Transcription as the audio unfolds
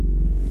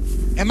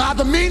Am I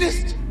the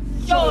meanest?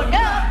 Sure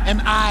enough.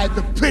 Am I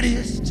the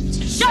prettiest?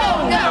 Sure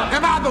enough.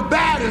 Am I the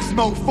baddest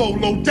mofo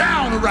low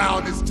down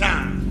around this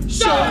town?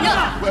 Sure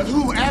enough. Well,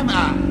 who am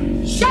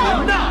I? Sure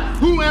enough.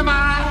 Who am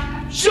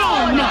I? Sure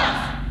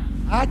enough.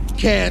 I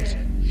can't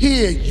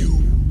hear you.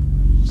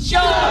 Sure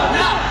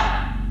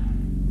enough.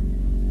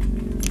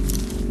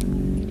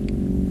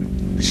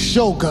 The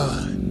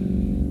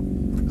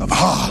Shogun of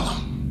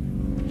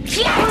Harlem.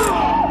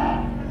 Yeah.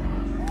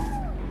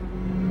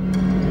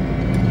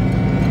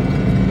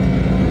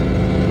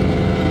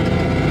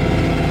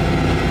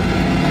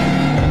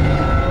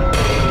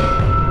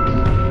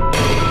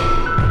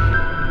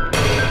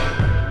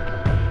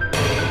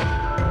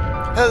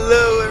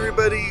 Hello,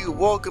 everybody.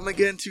 Welcome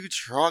again to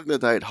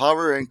Troglodyte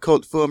Horror and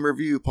Cult Film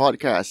Review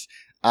Podcast.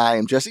 I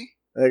am Jesse.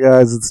 Hey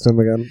guys, it's Tim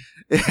again.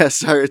 Yeah,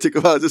 sorry, it took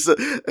a while.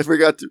 I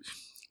forgot to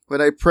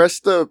when I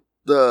pressed the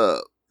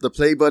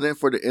play button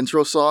for the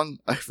intro song.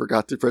 I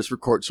forgot to press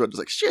record, so I was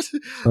like, "Shit,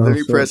 let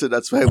me press it."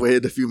 That's why I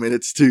waited a few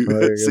minutes to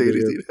say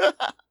anything.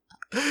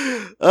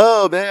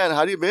 Oh man,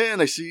 how you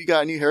been? I see you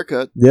got a new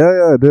haircut.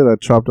 Yeah, I did. I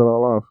chopped it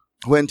all off.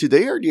 When,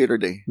 today or the other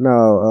day?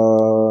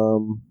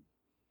 No,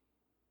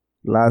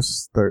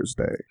 last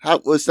Thursday.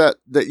 How was that?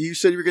 That you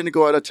said you were going to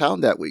go out of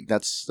town that week?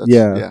 That's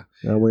yeah.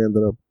 And we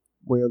ended up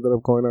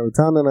going out of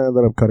town, and I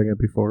ended up cutting it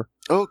before.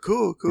 Oh,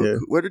 cool. Yeah.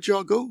 Where did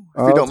y'all go?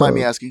 If you don't mind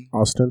me asking.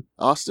 Austin.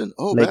 Oh,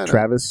 Lake badass.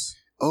 Travis.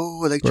 Oh,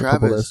 Lake For a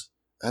couple Travis.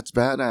 That's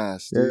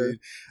badass, dude.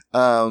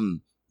 I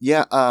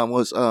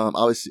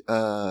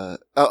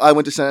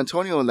went to San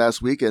Antonio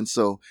last weekend,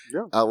 so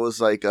Yeah. I was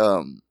like,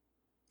 I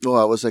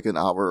was like an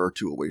hour or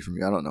two away from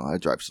you. I don't know. I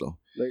drive slow.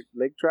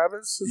 Lake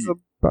Travis is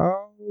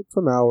about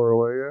an hour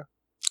away. Yeah.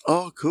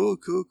 Oh, cool.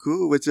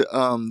 What's it?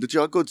 Did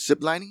y'all go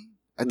zip lining?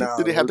 I think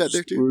did they have that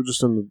there too? We were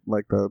just in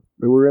we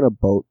were in a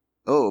boat.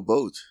 Oh, a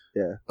boat.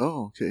 Yeah.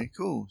 Oh, okay,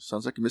 cool.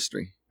 Sounds like a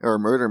mystery or a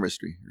murder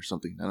mystery or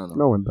something. I don't know.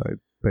 No one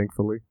died,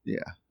 thankfully.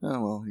 Yeah. Oh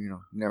well, you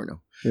never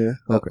know. Yeah.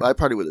 Okay. I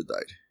probably would have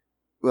died.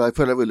 Well, I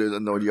probably would have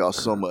annoyed y'all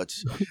so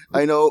much.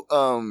 I know.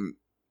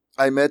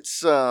 I met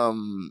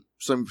some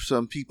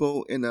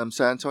people in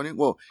San Antonio.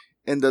 Well,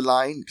 in the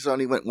line because I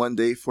only went one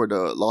day for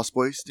the Lost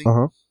Boys thing.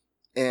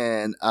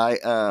 And I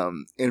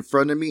in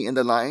front of me in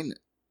the line,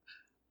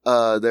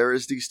 there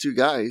is these two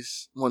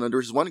guys.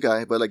 There's one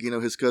guy, but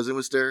his cousin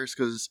was there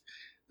because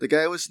the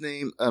guy was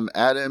named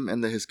Adam,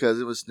 and his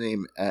cousin was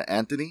named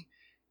Anthony,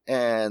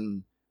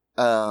 and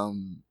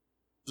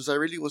because I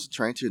really wasn't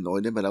trying to annoy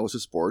them, but I was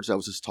just bored, so I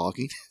was just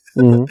talking.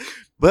 Mm-hmm.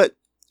 But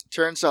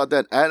turns out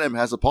that Adam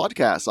has a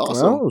podcast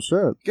also. Oh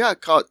shit! Yeah,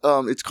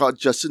 it's called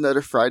Just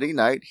Another Friday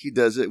Night. He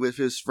does it with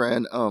his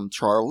friend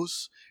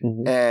Charles,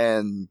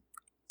 and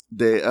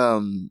they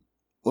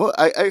Well,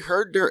 I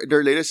heard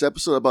their latest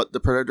episode about the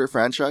Predator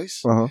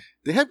franchise.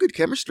 They have good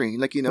chemistry.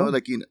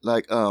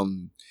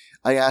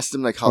 I asked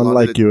them how long.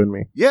 Unlike you and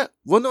me. Yeah.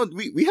 Well, no,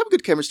 we have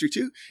good chemistry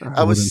too.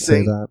 I was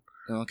saying that.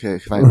 Okay,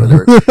 fine,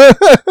 whatever.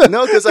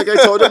 No, because I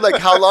told him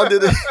how long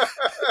did it.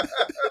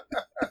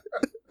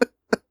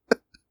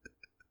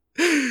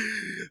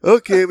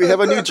 Okay, we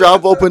have a new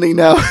job opening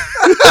now.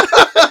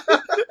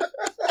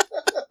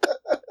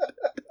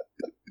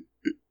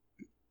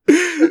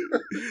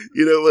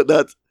 You know what?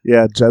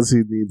 Yeah,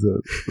 Jesse needs a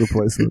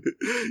replacement.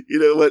 You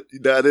know what?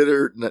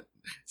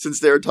 Since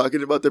they were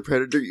talking about the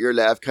Predator, your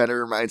laugh kind of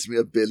reminds me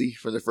of Billy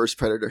from the first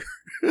Predator.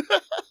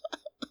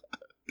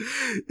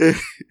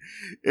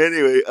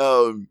 Anyway,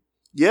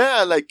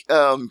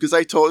 because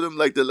I told him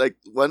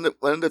one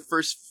of the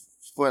first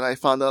when I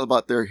found out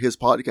about his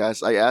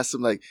podcast, I asked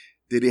him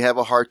did he have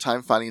a hard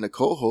time finding a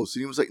co-host,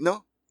 and he was like,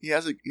 no, he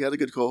had a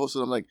good co-host,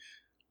 and I'm like,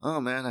 oh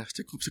man, it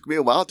took me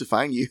a while to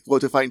find you. Well,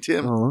 to find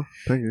Tim. Oh,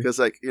 thank you. Because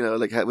I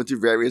went to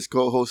various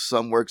co-hosts.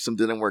 Some worked, some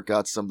didn't work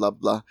out. Some blah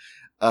blah.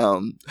 Blah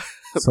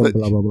blah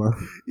blah.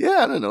 Yeah,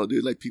 I don't know,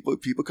 dude. People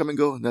come and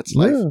go, and that's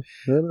life.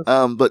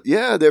 Yeah. But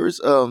yeah, there was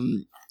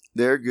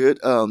they're good.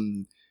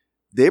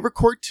 They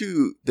record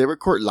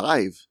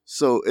live,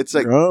 so it's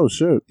oh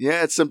shit.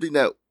 Yeah, it's something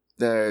that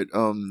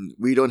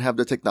we don't have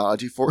the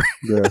technology for.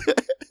 Yeah.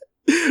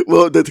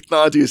 Well, the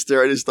technology is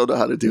there. I just don't know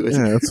how to do it.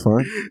 Yeah, that's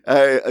fine.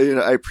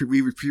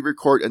 We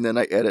pre-record and then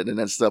I edit and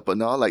then stuff. But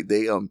now,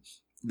 they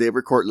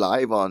record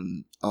live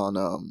on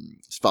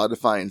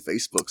Spotify and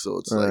Facebook. So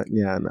it's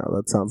yeah, no,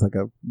 that sounds like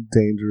a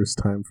dangerous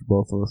time for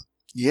both of us.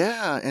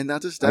 Yeah, and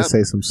not just that. I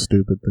say some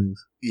stupid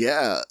things.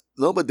 Yeah,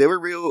 no, but they were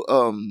real.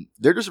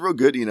 They're just real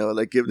good.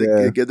 Give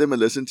them a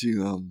listen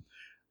to.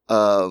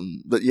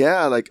 But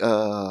yeah,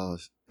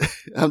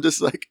 I'm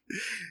just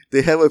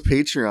they have a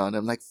Patreon.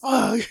 I'm like,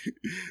 fuck.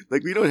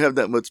 We don't have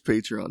that much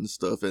Patreon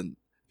stuff. And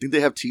I think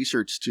they have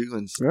t-shirts too.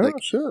 And shit.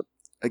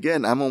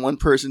 Again, I'm a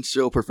one-person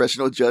show,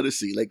 professional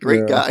jealousy.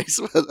 Great guys.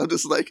 I'm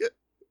just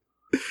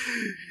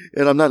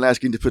and I'm not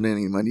asking to put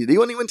any money. They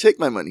won't even take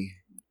my money.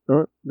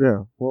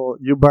 Yeah. Well,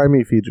 you buy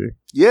me Fiji.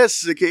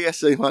 Yes. Okay.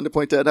 Yes. I wanted to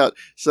point that out.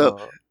 So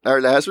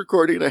our last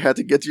recording, I had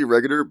to get you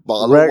regular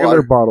bottle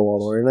of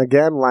water. And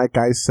again, like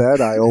I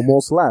said, I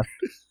almost left.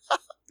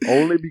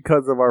 Only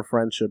because of our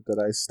friendship that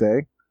I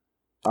stay.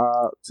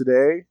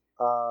 Today,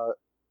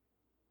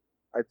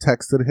 I I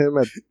texted him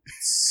at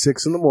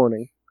 6 in the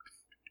morning,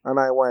 and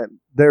I went,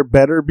 "There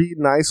better be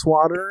nice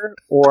water,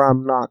 or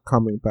I'm not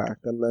coming back."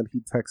 And then he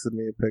texted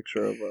me a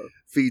picture of a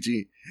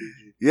Fiji.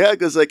 Yeah,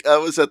 because like I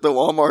was at the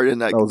Walmart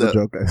and like that was a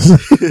joke, guys.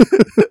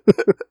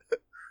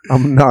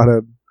 I'm not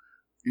a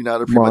you're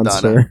not a prima donna.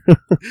 monster.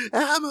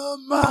 I'm a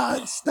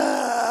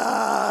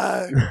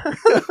monster.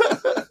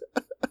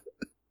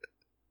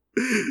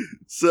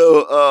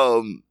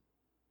 So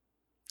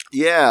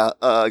yeah,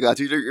 I got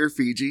you your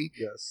Fiji.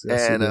 Yes,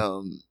 And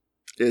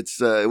it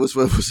was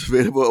what was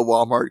available at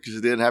Walmart because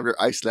they didn't have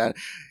their Iceland.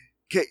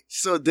 Okay,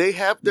 so they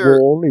have their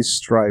well, only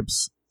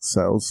Stripes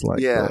sells like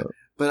yeah.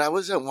 But I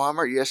was at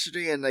Walmart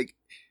yesterday and like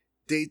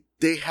they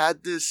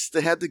had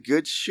the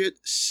good shit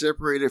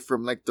separated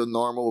from like the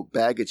normal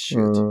baggage shit.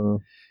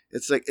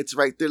 It's like it's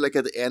right there like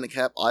at the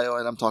handicap aisle,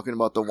 and I'm talking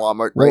about the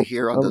Walmart right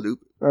here on the loop.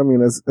 I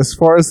mean, as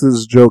far as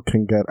this joke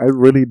can get, I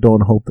really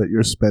don't hope that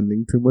you're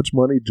spending too much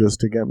money just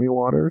to get me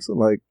water. So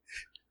like,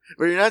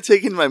 but you're not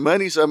taking my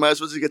money, so I might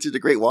as well just get you the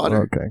great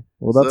water. okay,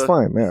 well that's So,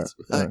 fine. Yeah, that's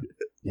fine.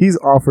 He's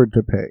offered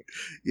to pay,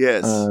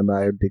 Yes. and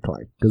I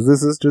declined because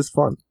this is just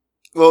fun.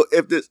 Well,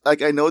 if this,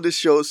 like, I know this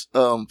show's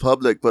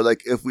public, but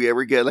like, if we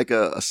ever get like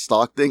a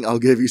stock thing, I'll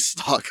give you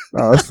stock.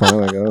 Oh, that's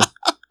fine, I guess.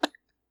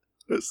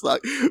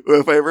 Stock. Or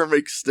if I ever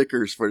make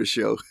stickers for the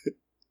show.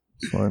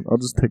 It's fine. I'll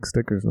just take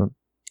stickers then.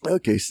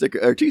 Okay, sticker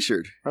or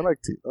t-shirt. I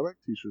like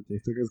t-shirts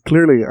and stickers.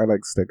 Clearly, I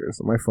like stickers.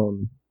 My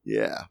phone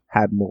Yeah.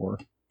 had more.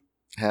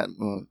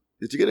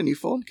 Did you get a new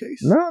phone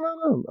case?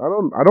 No.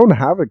 I don't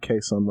have a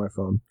case on my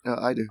phone.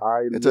 I do.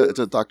 I It's live,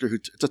 a Doctor Who.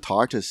 It's a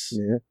TARDIS.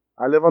 yeah.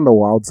 I live on the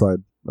wild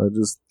side. I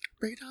just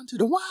Right onto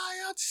the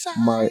wild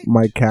side.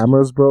 my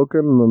camera's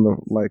broken, and then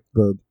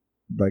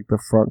the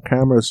front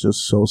camera is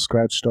just so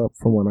scratched up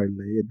from when I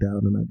lay it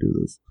down and I do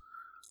this.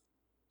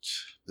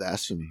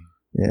 Blasphemy.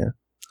 Yeah,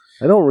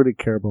 I don't really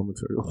care about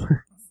material.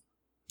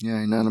 Yeah,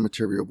 I'm not a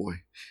material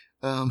boy.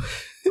 All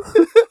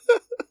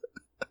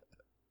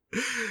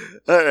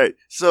right.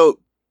 So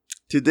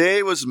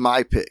today was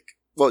my pick.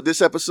 Well,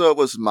 this episode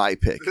was my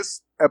pick.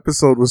 This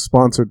episode was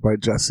sponsored by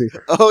Jesse,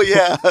 Oh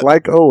yeah.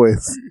 like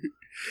always.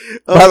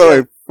 Oh, By the yeah.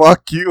 way,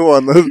 fuck you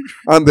on the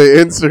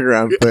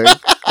Instagram thing.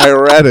 I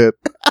read it.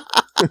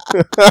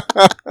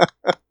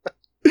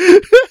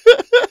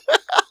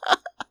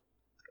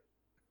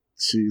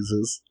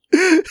 Jesus.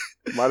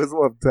 Might as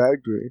well have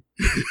tagged me.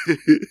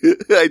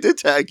 I did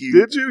tag you.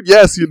 Did you?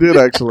 Yes, you did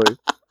actually.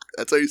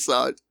 That's how you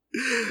saw it.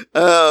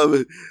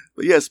 But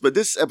yes, but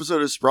this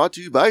episode is brought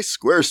to you by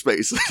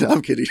Squarespace. No,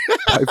 I'm kidding.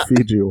 I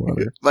feed you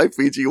water. By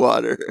Fiji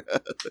Water.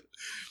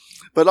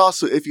 But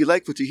also, if you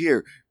like what you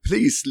hear,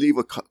 please leave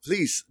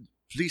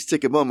please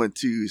take a moment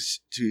to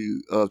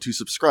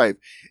subscribe.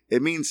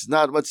 It means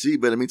not much to you,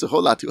 but it means a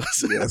whole lot to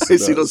us. Yes, I it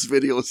see does. those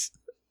videos.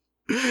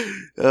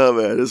 Oh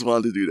man, I just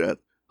wanted to do that.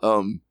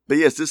 But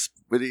yes, this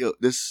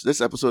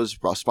episode is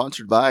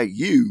sponsored by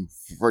you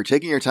for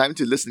taking your time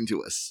to listening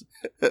to us.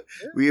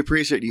 We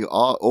appreciate you,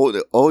 all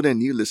old and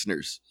new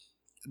listeners.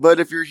 But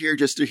if you're here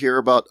just to hear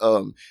about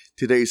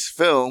today's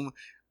film,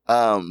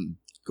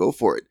 go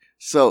for it.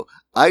 So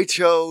I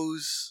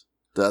chose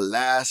The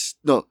Last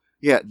Dragon.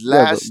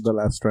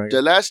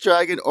 The Last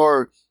Dragon,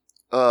 or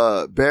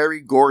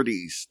Barry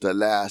Gordy's The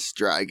Last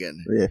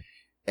Dragon. Yeah.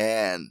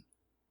 And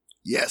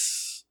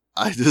yes,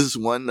 this is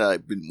one that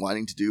I've been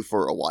wanting to do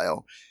for a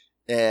while.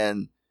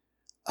 And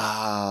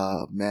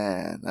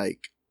man,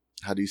 like,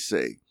 how do you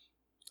say?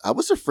 I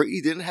was afraid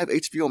you didn't have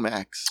HBO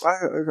Max.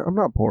 I'm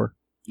not poor.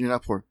 You're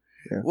not poor.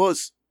 Yeah. Well,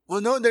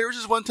 no, there was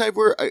just one time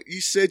where you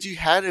said you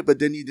had it, but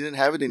then you didn't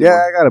have it anymore.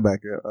 Yeah, I got it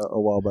back a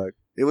while back.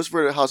 It was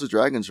for the House of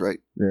Dragons, right?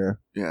 Yeah.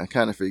 Yeah, I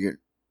kind of figured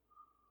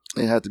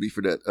it had to be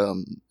for that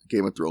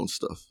Game of Thrones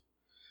stuff.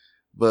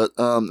 But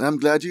I'm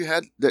glad you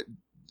had that,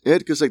 Ed,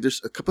 because like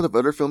there's a couple of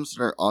other films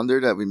that are on there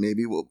that we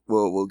maybe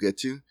we'll get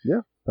to.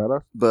 Yeah,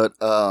 better. But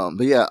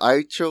yeah,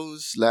 I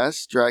chose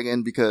Last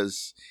Dragon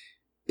because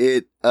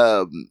it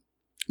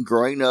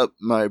growing up,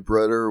 my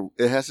brother,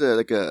 it has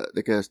a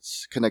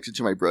connection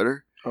to my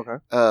brother. Okay.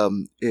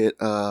 It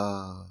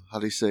how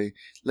do you say?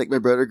 Like, my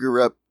brother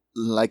grew up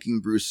liking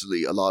Bruce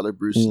Lee, a lot of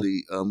Bruce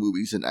Lee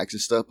movies and action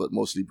stuff, but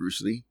mostly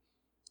Bruce Lee.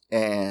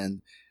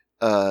 And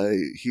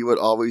he would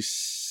always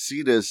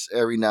see this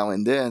every now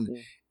and then,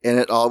 and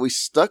it always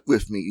stuck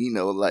with me. You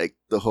know, like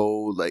the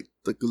whole, like,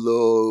 the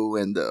glow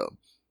and the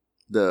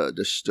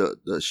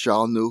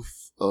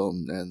Shalnuf,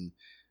 and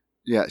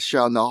yeah,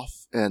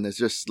 Shalnoff, and it's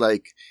just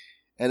like.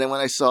 And then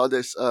when I saw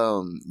this,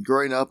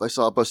 growing up, I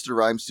saw Busta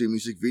Rhymes do a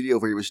music video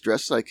where he was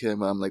dressed like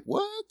him. I'm like,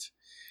 what?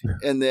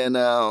 And then,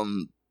 how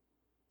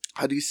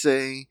do you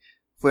say,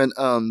 when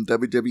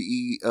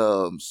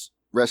WWE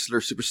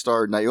wrestler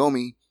superstar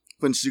Naomi,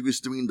 when she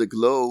was doing the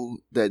glow,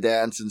 the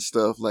dance and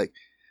stuff, like,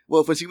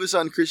 well, when she was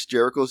on Chris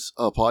Jericho's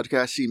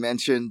podcast, she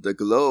mentioned the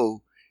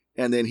glow,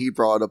 and then he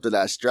brought up The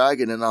Last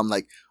Dragon, and I'm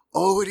like,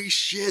 holy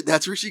shit,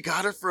 that's where she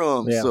got it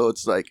from. Yeah. So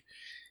it's like,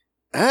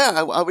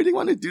 I really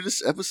want to do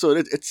this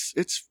episode.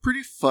 It's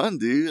pretty fun,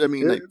 dude. I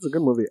mean, like, it's a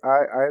good movie.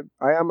 I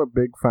am a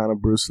big fan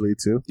of Bruce Lee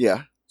too.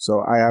 yeah.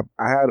 So I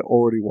had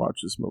already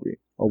watched this movie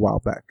a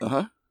while back.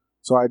 Uh-huh.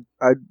 So I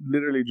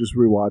literally just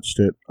rewatched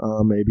it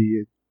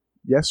maybe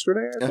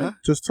yesterday, I think,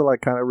 just to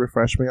like kind of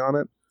refresh me on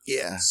it.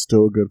 Yeah.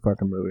 Still a good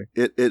fucking movie.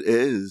 It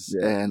is.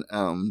 Yeah. And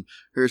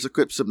here's a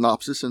quick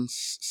synopsis and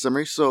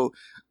summary. So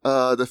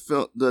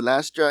the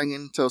Last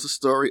Dragon tells the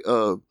story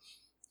of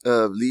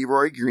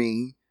Leroy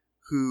Green,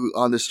 who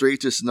on the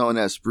street is known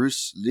as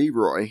Bruce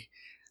Leroy.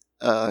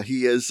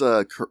 He is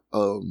a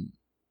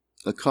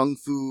kung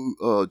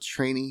fu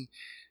training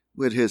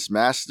with his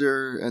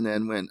master, and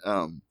then when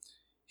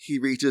he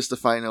reaches the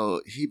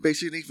final, he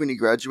basically, when he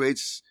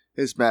graduates,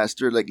 his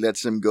master like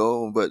lets him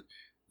go, but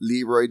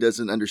Leroy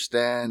doesn't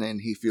understand,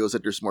 and he feels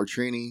that there's more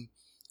training.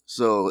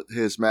 So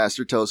his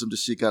master tells him to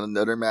seek out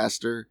another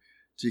master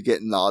to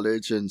get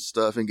knowledge and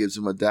stuff, and gives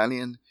him a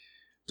medallion.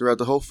 Throughout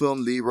the whole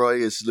film, Leroy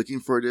is looking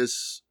for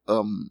this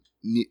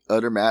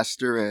other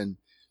master, and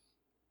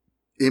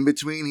in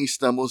between, he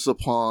stumbles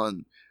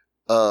upon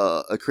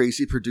a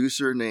crazy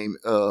producer named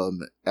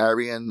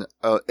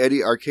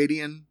Eddie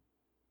Arcadian,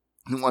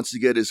 who wants to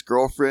get his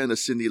girlfriend, a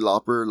Cyndi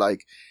Lauper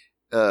like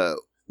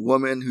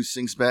woman who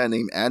sings band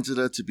named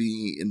Angela, to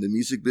be in the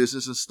music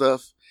business and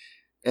stuff.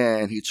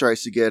 And he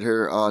tries to get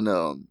her on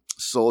a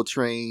Soul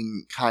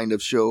Train kind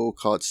of show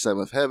called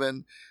Seventh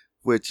Heaven,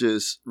 which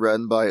is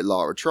run by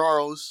Laura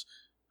Charles,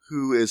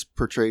 who is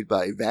portrayed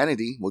by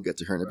Vanity. We'll get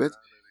to her in a bit.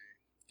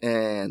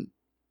 And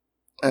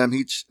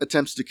he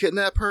attempts to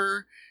kidnap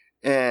her,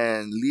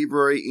 and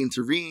Leroy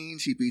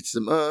intervenes. He beats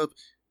him up.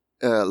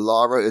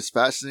 Laura is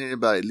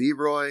fascinated by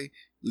Leroy.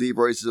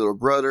 Leroy's little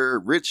brother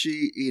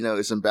Richie,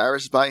 is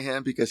embarrassed by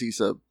him because he's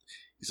a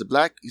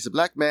black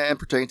man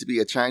pretending to be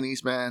a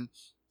Chinese man,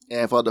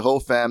 and for the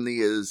whole family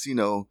is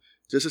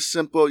just a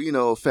simple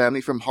family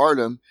from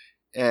Harlem.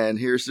 And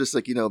here's this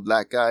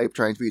black guy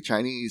trying to be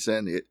Chinese,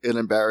 and it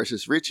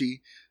embarrasses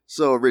Richie.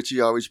 So Richie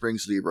always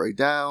brings Leroy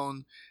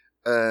down.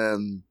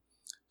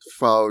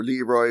 While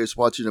Leroy is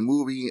watching a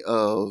movie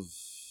of,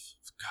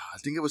 I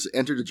think it was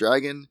Enter the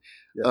Dragon.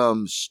 Yeah.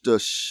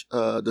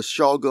 The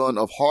Shogun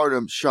of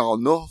Harlem, Shao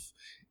Nuff,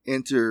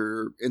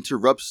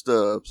 interrupts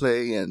the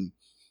play, and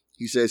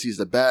he says he's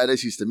the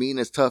baddest, he's the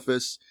meanest,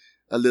 toughest.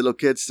 A little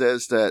kid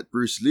says that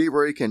Bruce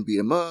Leroy can beat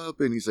him up,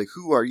 and he's like,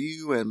 "Who are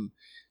you?" and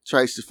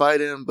tries to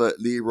fight him, but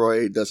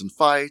Leroy doesn't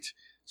fight.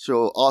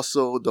 So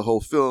also the whole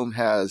film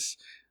has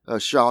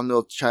Shao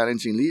Nuff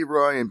challenging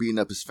Leroy and beating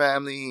up his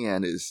family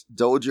and his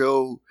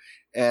dojo,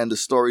 and the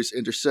stories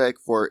intersect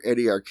for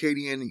Eddie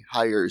Arcadian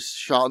hires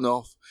Shao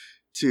Nuff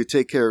to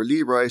take care of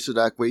Leroy so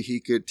that way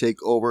he could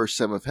take over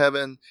Seventh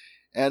Heaven.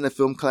 And the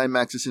film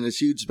climaxes in this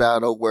huge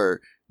battle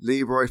where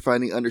Leroy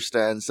finally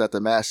understands that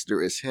the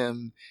master is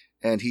him,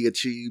 and he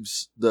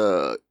achieves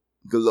the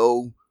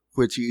glow,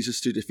 which he uses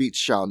to defeat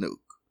Shao Nuff.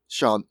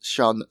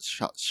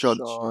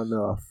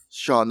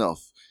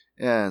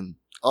 And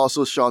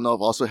also Shao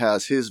Nuff also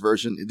has his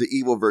version, the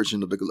evil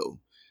version of the glow.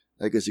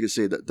 I guess you could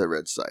say the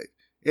red side.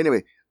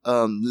 Anyway,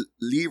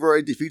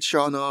 Leroy defeats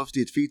Shao Nuff,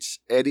 defeats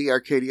Eddie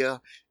Arcadia,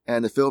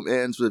 and the film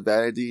ends with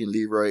Vanity and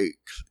Leroy,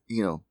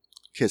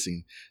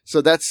 kissing.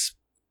 So that's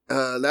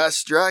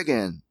Last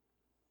Dragon.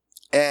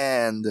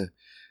 And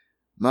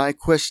my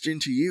question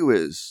to you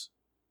is,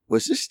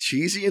 was this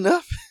cheesy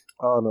enough?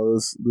 Oh no,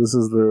 this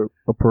is the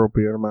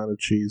appropriate amount of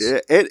cheese.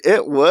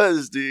 It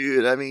was,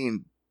 dude. I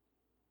mean,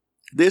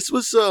 this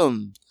was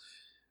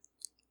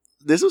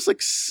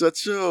like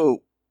such a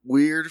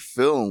weird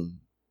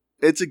film.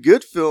 It's a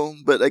good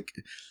film, but like,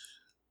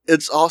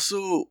 it's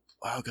also,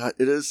 oh god,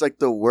 it is like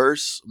the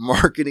worst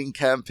marketing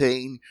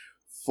campaign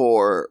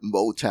for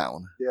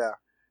Motown. Yeah,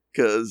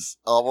 because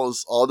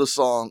almost all the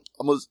soundtrack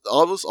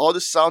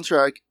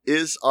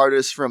is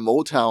artists from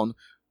Motown,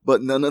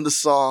 but none of the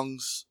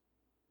songs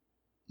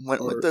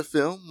went with the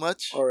film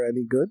much, or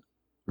any good,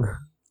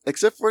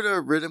 except for the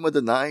Rhythm of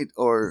the Night,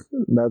 or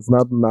that's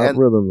not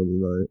Rhythm of the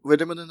Night.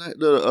 Rhythm of the Night,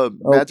 the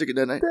Magic of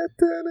the Night.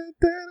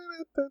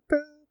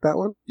 That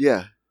one?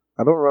 Yeah,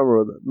 I don't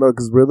remember that. No,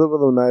 because Rhythm of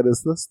the Night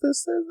is this. This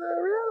is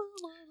the rhythm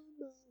of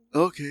the night.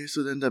 Okay,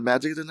 so then the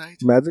Magic of the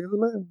Night. Magic of the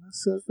Night.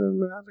 This is the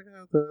Magic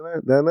of the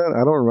Night. Then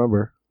I don't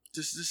remember.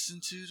 Just listen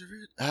to the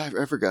rhythm.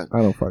 I forgot.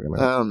 I don't fucking know.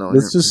 I don't know.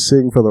 Let's just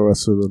sing for the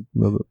rest of the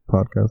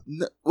podcast.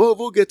 No, well,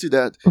 we'll get to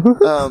that.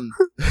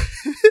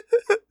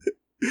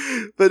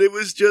 But it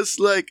was just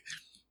like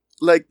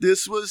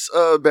this was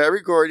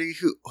Barry Gordy,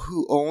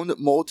 who owned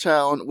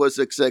Motown, was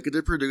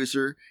executive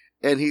producer,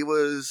 and he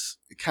was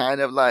kind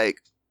of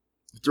like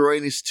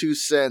throwing his 2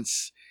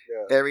 cents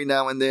every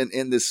now and then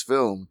in this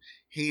film.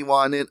 He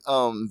wanted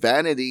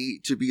Vanity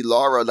to be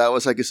Laura. That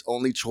was like his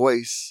only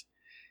choice.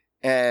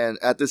 And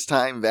at this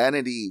time,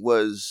 Vanity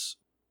was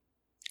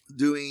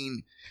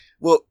doing,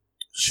 well,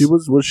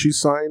 was she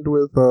signed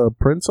with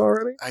Prince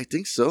already? I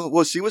think so.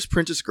 Well, she was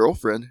Prince's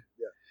girlfriend.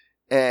 Yeah.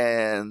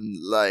 And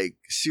like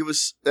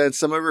and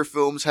some of her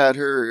films had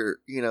her,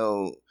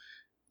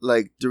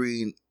 like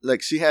doing,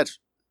 like she had,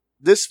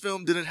 this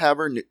film didn't have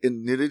her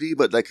in nudity,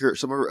 but like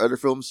some of her other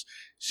films,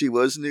 she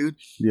was nude.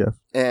 Yeah.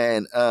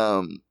 And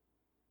I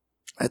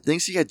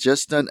think she had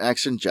just done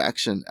Action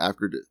Jackson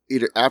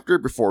either after or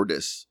before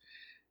this.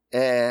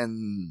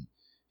 And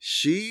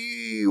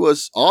she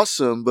was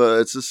awesome, but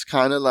it's just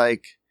kind of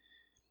like,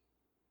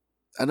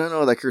 I don't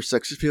know, like her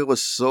sex appeal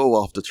was so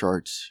off the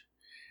charts.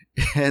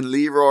 And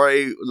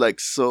Leroy, like,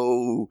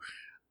 so,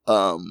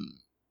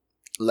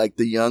 like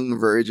the young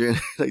virgin,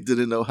 like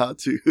didn't know how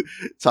to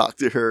talk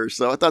to her.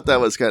 So I thought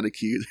that was kind of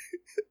cute.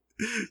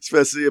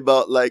 Especially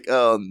about like,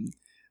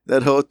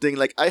 that whole thing,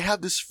 like, I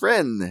have this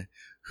friend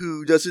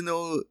who doesn't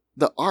know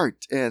the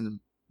art and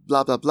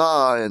blah, blah,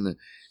 blah. And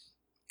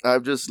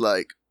I'm just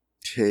like,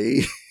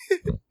 hey,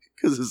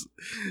 because his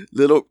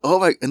little,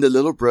 and the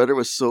little brother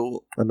was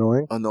so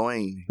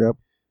Annoying. Yep.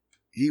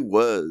 He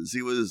was,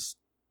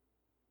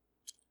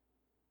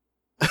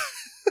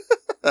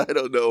 I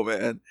don't know,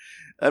 man.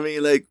 I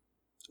mean, like,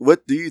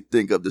 what do you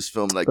think of this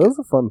film? Like, It was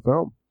a fun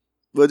film.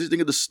 what do you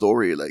think of the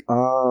story? Like,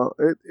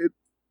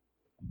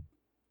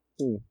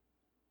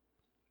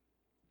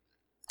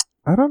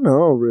 I don't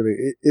know really.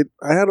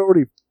 I had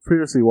already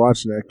previously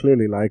watched it. I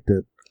clearly liked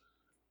it.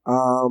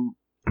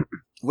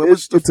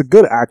 It's a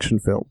good action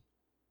film.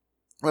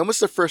 when was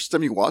the first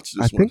time you watched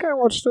this I one? think I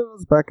watched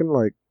it back in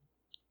like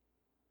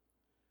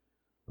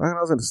back when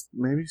I was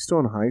maybe still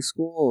in high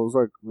school. It was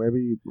like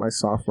maybe my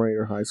sophomore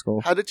year of high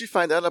school. How did you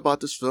find out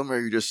about this film? Or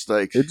you just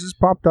like, It just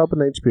popped up in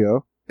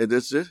HBO. and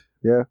that's it?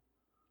 Yeah.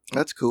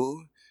 That's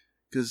cool.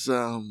 Because,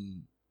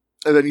 and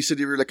then you said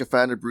you were like a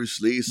fan of Bruce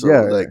Lee. So,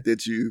 Yeah, like,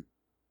 did you?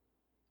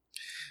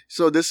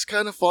 So this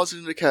kind of falls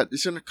into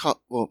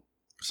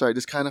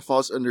this kind of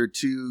falls under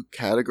two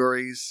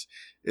categories.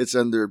 It's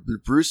under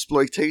Bruce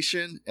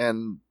exploitation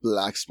and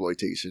black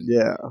exploitation.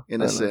 Yeah.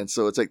 In I a know. sense.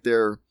 So it's like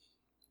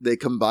they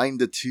combine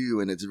the two,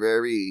 and it's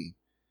very.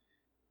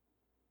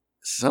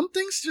 Some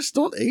things just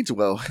don't age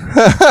well.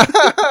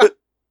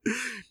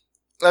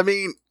 I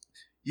mean,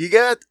 you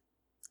got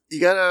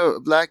a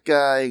black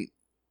guy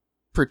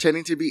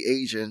pretending to be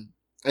Asian,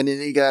 and then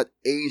you got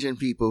Asian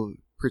people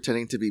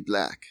pretending to be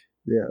black.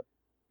 Yeah.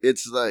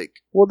 It's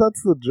like, Well,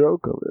 that's the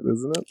joke of it,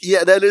 isn't it?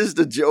 yeah, that is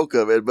the joke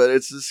of it, but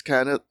it's just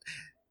kind of,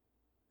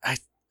 I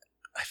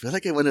feel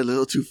like it went a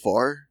little too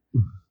far.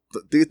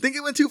 Do you think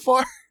it went too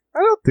far? I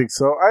don't think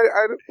so.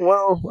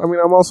 Well, I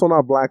mean, I'm also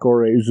not black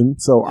or Asian,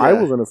 so I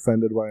Yeah. wasn't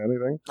offended by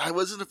anything. I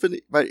wasn't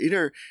offended by it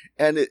either,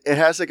 and it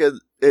has like it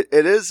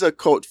is a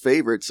cult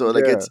favorite. So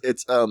like Yeah.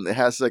 it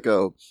has like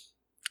a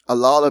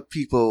lot of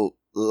people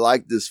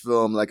like this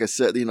film. Like I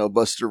said,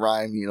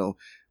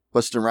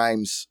 Busta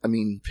Rhymes, I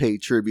mean,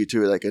 paid tribute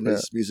to it like in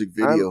his music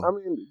video. I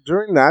mean,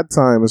 during that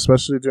time,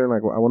 especially during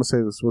like I want to say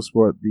this was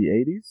the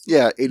 80s.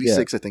 Yeah,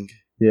 86, I think.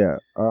 Yeah.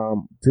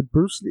 Had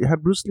Bruce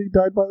Lee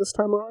died by this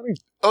time already?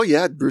 Oh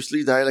yeah, Bruce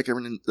Lee died like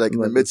in the Like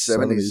mid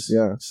 70s.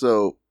 yeah.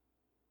 So,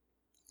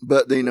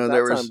 but there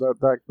was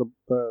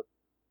the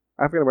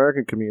African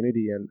American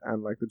community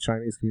and like the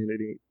Chinese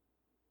community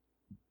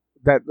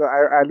that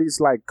at least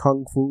like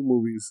kung fu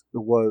movies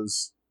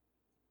was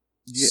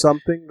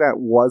something that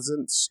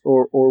wasn't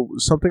or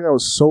something that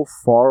was so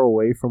far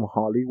away from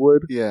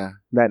Hollywood yeah.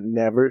 that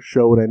never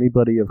showed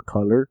anybody of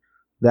color.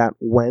 That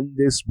when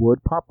this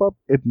would pop up,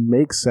 it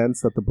makes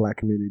sense that the black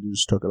community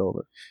just took it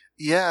over.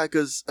 Yeah,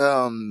 because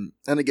and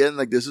again,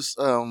 like this is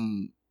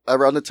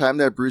around the time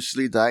that Bruce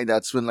Lee died.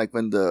 That's when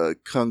the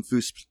kung fu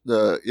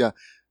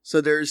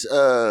So there's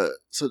so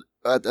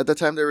at the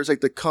time there was like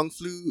the kung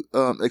fu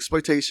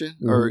exploitation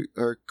or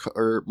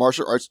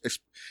martial arts.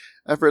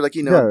 After like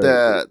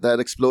that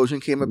explosion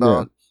came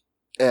about,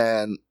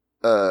 and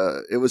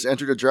it was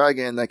Enter the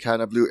Dragon that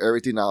kind of blew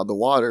everything out of the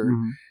water.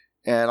 Mm-hmm.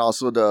 And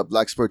also the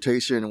black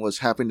exploitation was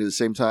happening at the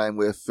same time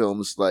with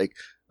films like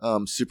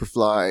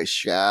Superfly,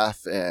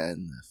 Shaft,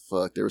 and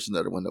there was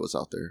another one that was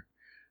out there.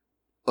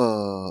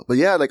 But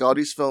yeah, like all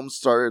these films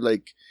started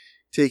like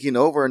taking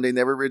over, and they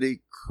never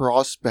really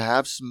crossed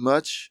paths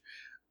much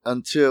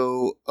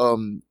until I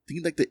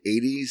think like the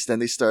 80s. Then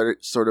they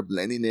started sort of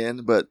blending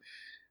in, but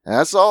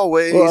as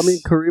always, well, I mean,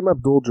 Kareem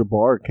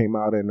Abdul-Jabbar came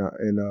out in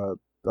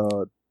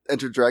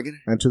Enter the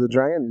Dragon. Enter the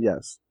Dragon,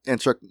 yes. And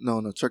Chuck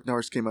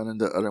Norris came out in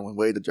the other one,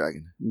 Way the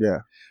Dragon. Yeah.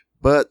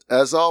 But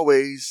as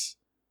always,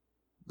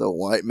 the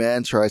white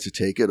man tries to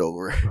take it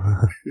over.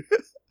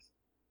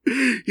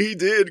 He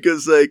did,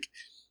 because like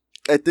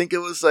I think it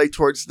was like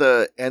towards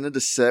the end of the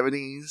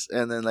 70s,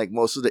 and then like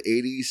most of the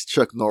 80s,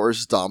 Chuck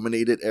Norris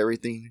dominated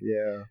everything.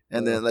 Yeah.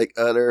 And then like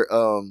other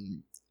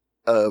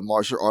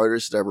martial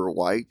artists that were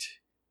white,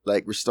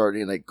 like were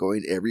starting like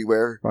going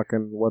everywhere.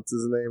 Fucking what's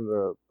his name?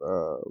 The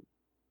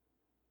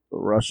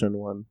Russian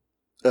one.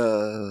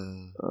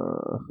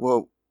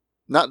 Well,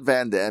 not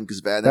Van Damme, because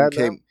Van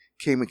Damme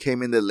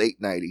came in the late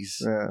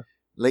 90s. Yeah.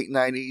 Late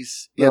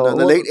 90s. Yeah, no,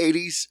 the late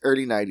 80s,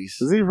 early 90s.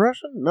 Is he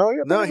Russian? No,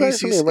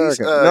 he's American.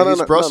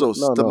 he's Brussels.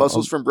 The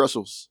muscles from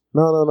Brussels.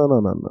 No.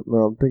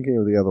 I'm thinking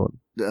of the other one.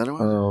 The other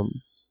one?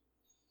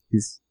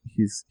 He's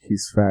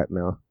fat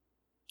now.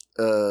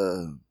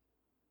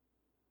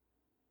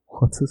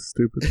 What's his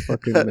stupid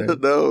fucking I name?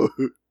 don't know.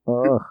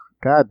 Oh,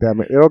 god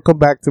damn it! It'll come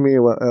back to me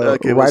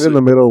Okay, right in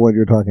the middle when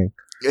you're talking.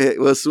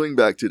 We'll swing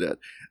back to that.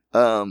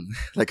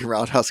 Like a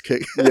roundhouse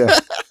kick. Yeah.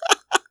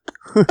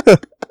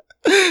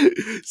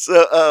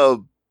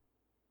 So,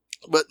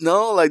 but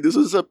no, like this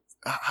was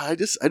I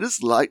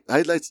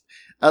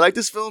like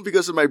this film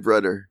because of my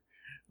brother,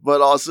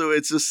 but also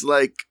it's just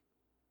like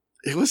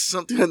it was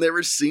something I've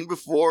never seen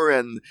before,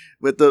 and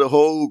with the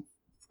whole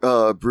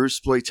Bruce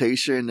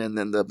exploitation and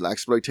then the black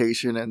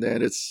exploitation, and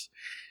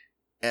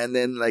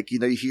then like you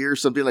hear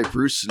something like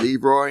Bruce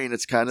Leroy, and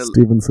it's kind of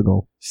Steven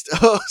Seagal.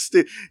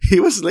 He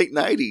was late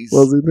 90s.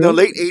 Was he there? No,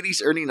 late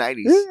 80s, early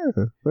 90s.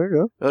 Yeah, there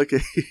you Okay,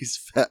 he's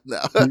fat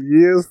now. go.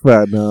 He is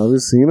fat now. Have you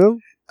seen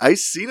him? I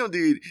seen him,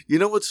 dude. You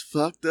know what's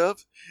fucked up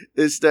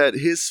is that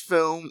his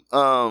film,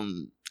 what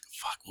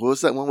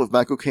was that one with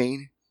Michael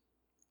Caine?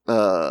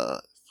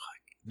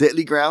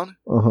 Deadly Ground.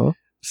 Uh-huh.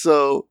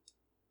 So,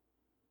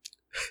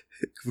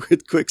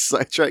 quick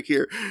sidetrack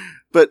here,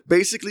 but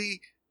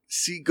basically,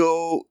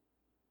 Seagal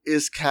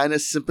is kind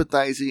of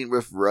sympathizing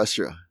with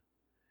Russia.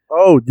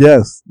 Oh,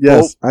 yes.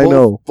 I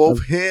know.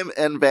 Both him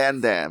and Van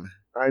Damme.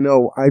 I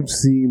know. I've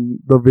seen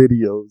the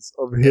videos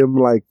of him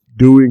like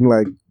doing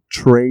like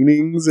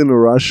trainings in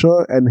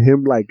Russia and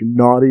him like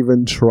not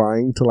even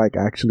trying to like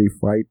actually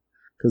fight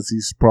because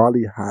he's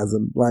probably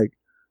hasn't like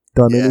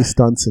done any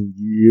stunts in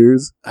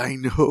years. I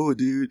know,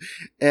 dude.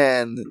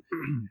 And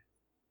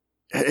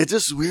it's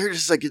just weird.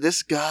 It's like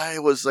this guy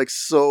was like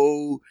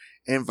so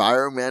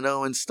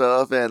environmental and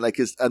stuff, and like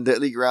his on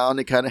Deadly Ground,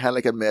 it kind of had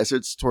like a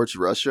message towards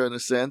Russia in a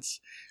sense.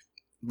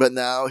 But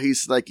now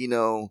he's like,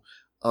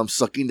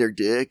 sucking their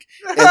dick.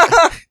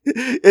 And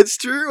it's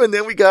true. And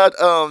then we got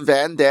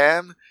Van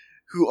Damme,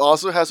 who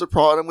also has a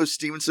problem with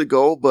Steven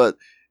Seagal, but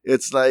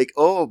it's like,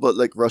 oh, but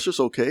like Russia's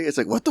okay. It's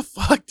like, what the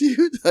fuck,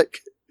 dude? Like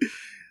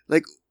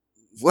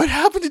what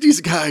happened to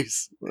these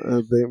guys?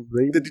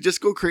 Did they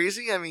just go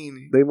crazy? I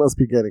mean, they must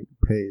be getting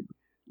paid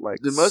like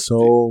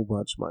so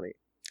much money.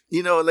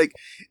 Like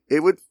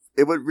it would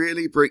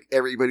really break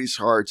everybody's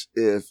hearts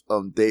if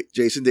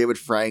Jason David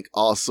Frank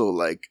also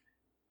like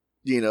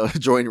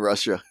join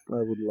Russia.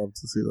 I would love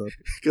to see that.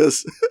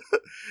 Because,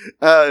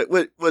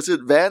 was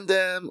it Van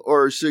Damme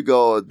or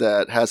Seagal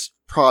that has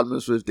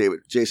problems with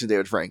Jason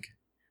David Frank?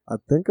 I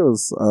think it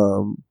was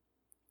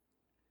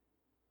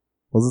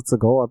it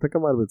Seagal? I think it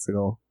might have been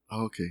Seagal.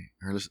 Okay.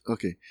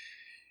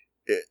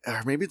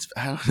 Or maybe it's,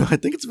 I don't know. I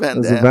think it's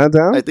Van Damme. Is it Van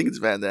Damme? I think it's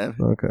Van Damme.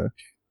 Okay.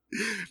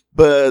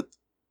 But,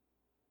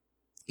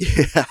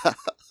 yeah.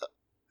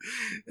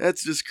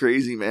 That's just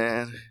crazy,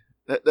 man.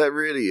 That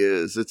really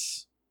is.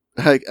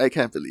 I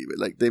can't believe it.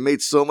 Like, they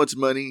made so much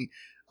money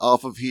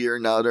off of here.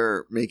 Now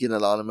they're making a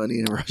lot of money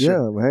in Russia.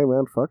 Yeah, hey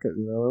man, fuck it.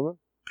 You know what I mean?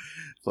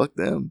 Fuck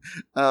them.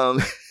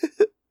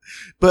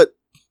 But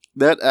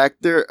that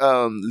actor,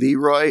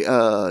 Leroy,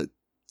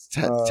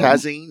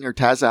 Tazine or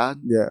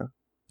Tazad? Yeah.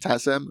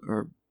 Tazem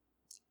or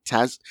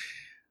Taz.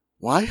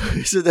 Why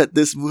is it that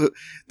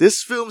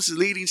this film's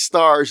leading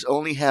stars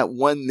only had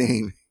one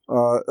name?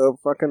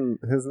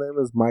 His name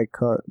is Mike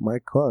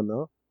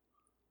no?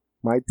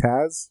 Mike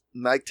Taz?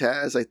 Mike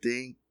Taz, I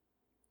think.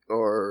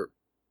 Or...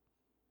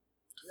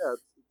 Yeah,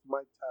 it's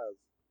Mike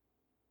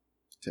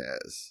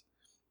Taz.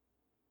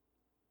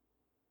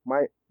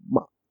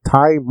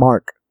 Ty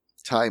Mark.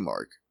 Ty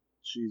Mark.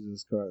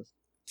 Jesus Christ.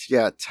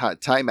 Yeah,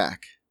 Ty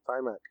Mac.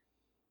 Ty Mac.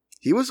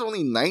 He was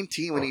only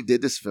 19 when he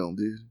did this film,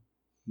 dude.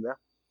 Yeah.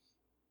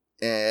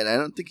 And I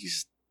don't think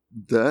he's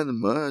done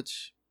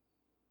much.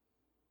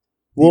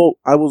 Well,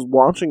 I was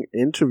watching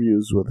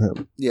interviews with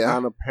him. Yeah.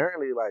 And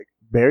apparently, like,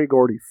 Barry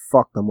Gordy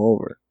fucked him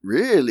over.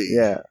 Really?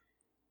 Yeah.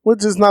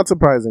 Which is not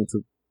surprising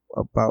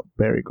about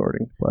Barry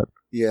Gordy, but...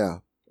 Yeah.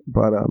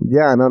 But,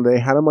 yeah, no, they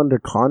had him under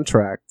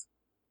contract.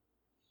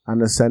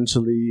 And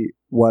essentially,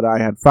 what I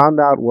had found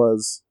out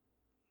was...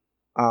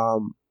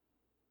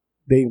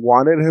 they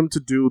wanted him to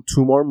do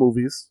 2 more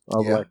movies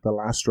of, like, The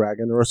Last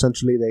Dragon. Or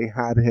essentially, they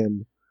had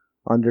him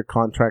under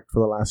contract for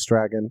The Last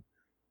Dragon.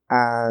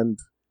 And,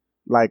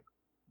 like,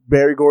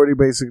 Barry Gordy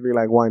basically,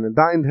 like, wine and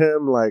dined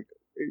him, like,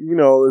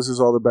 this is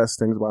all the best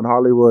things about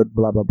Hollywood,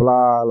 blah, blah,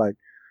 blah, like,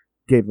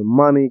 gave him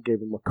money, gave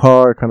him a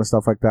car, kind of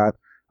stuff like that.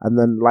 And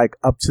then, like,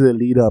 up to the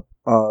lead up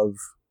of,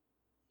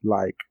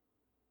 like,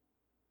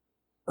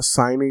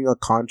 signing a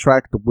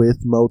contract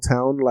with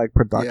Motown, like,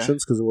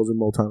 Productions, because it wasn't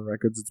Motown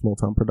Records, it's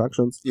Motown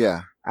Productions.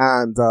 Yeah.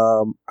 And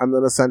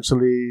then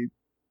essentially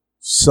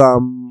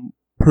some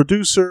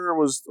producer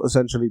was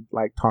essentially,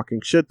 like,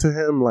 talking shit to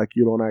him, like,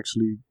 you don't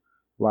actually,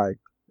 like,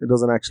 it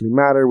doesn't actually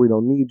matter, we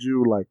don't need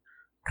you, like,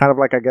 kind of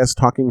like, I guess,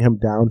 talking him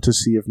down to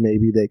see if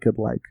maybe they could,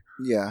 like,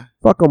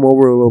 fuck him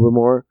over a little bit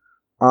more.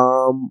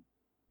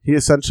 He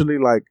essentially,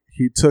 like,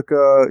 he took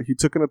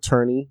an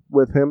attorney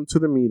with him to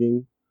the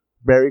meeting.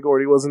 Barry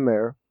Gordy wasn't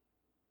there.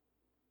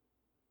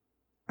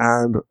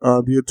 And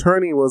the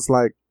attorney was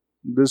like,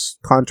 this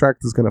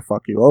contract is going to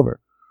fuck you over.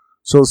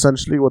 So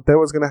essentially what there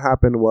was going to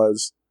happen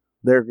was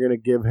they're going to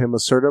give him a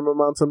certain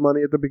amount of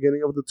money at the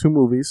beginning of the 2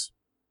 movies.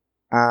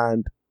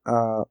 And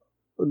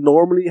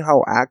normally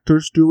how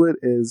actors do it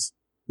is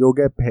you'll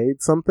get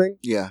paid something.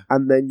 Yeah.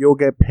 And then you'll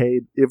get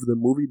paid if the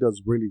movie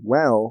does really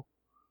well,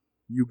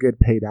 you get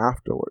paid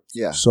afterwards.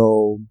 Yeah.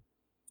 So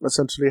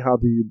essentially how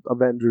the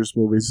Avengers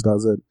movies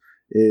does it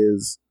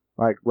is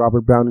like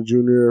Robert Downey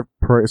Jr.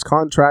 per his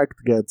contract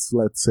gets,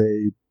 let's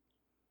say,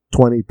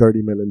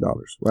 $20-30 million,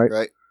 right?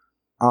 Right.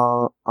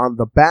 On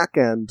the back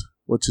end,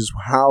 which is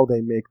how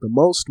they make the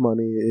most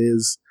money,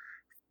 is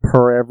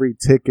per every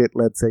ticket,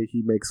 let's say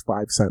he makes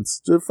 5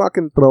 cents. Just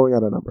fucking throwing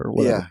out a number.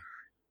 Whatever. Yeah.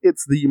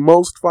 It's the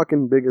most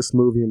fucking biggest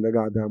movie in the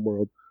goddamn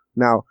world.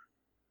 Now,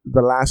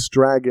 The Last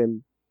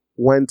Dragon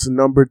went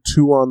number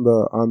 2 on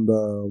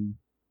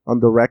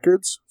the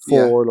records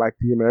for like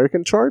the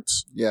American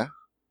charts. Yeah.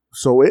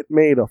 So it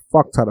made a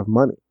fuck ton of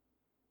money.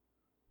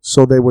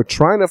 So they were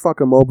trying to fuck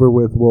him over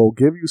with, we'll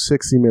give you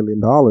 $60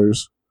 million,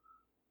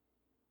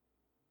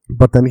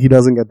 but then he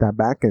doesn't get that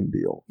back end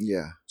deal.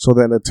 Yeah. So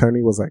then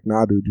attorney was like,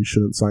 nah, dude, you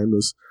shouldn't sign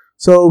this.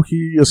 So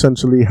he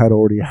essentially had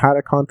already had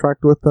a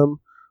contract with them.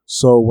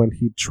 So when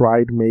he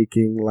tried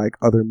making like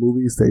other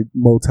movies,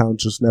 Motown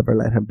just never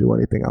let him do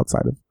anything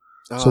outside of.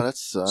 Oh, that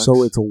sucks.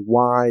 So it's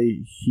why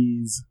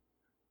he's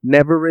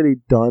never really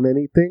done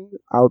anything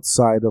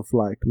outside of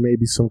like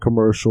maybe some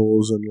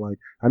commercials and like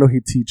I know he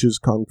teaches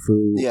kung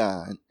fu.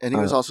 Yeah, and he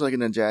was also like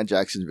in a Janet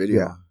Jackson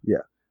video. Yeah.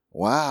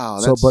 Wow.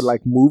 So, but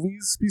like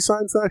movies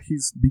besides that,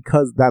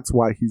 that's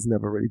why he's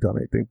never really done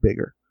anything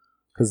bigger.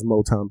 Because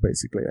Motown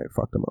basically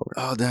fucked him over.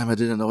 Oh, damn, I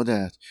didn't know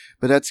that.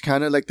 But that's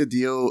kind of like the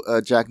deal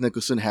Jack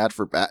Nicholson had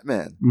for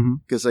Batman.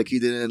 Because like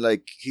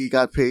he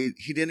got paid,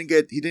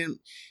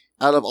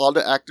 out of all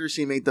the actors,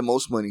 he made the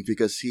most money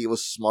because he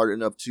was smart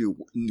enough to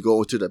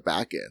go to the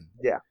back end.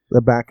 Yeah.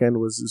 The back end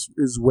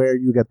is where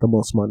you get the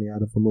most money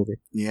out of a movie.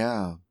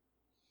 Yeah.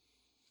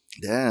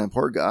 Damn,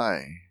 poor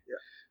guy. Yeah.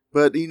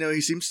 But,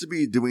 he seems to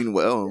be doing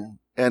well.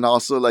 Yeah. And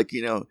also, like,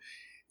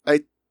 I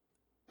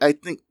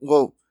think,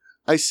 well,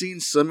 I've seen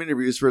some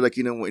interviews where, like,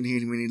 when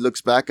he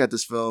looks back at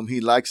this film,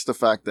 he likes the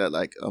fact that,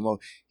 like,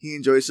 he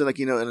enjoys it, like,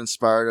 it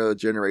inspired a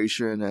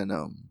generation,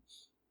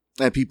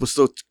 and people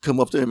still come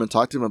up to him and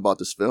talk to him about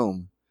this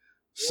film.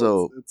 Yeah,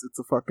 so it's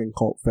a fucking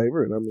cult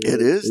favorite. I mean,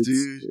 it is,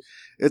 dude.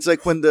 It's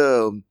like when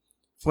the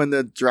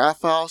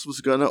Draft House was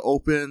gonna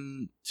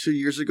open 2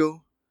 years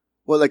ago.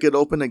 Well, like it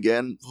opened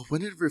again.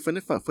 When did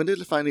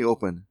it finally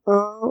open?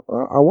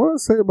 I want to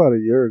say about a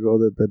year ago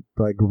that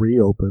like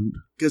reopened.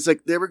 Because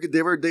like they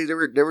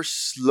were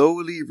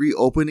slowly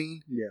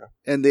reopening. Yeah.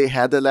 And they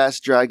had The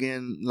Last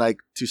Dragon like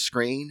to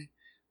screen,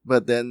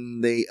 but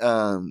then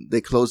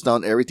they closed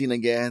down everything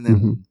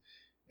again,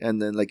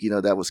 and then like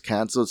that was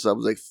canceled. So I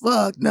was like,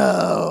 fuck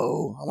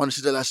no, I want to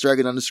see The Last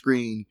Dragon on the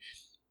screen.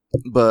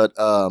 But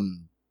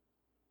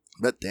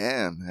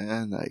damn,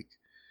 man, like.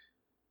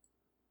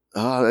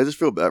 I just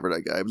feel bad for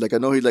that guy. Like I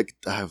know he like.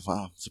 Wow,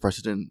 I'm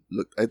surprised I didn't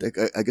look. I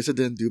guess I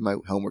didn't do my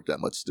homework that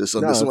much. This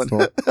one.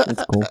 Cool.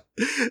 That's cool.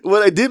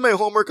 Well, I did my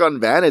homework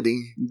on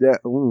Vanity. Yeah.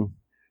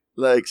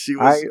 Like she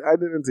was. I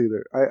didn't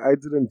either. I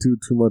didn't do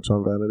too much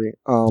on Vanity.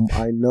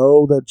 I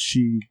know that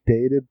she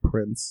dated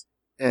Prince.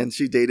 And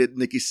she dated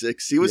Nikki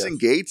Sixx. She was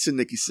engaged to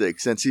Nikki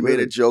Sixx, and she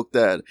made a joke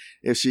that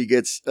if she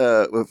gets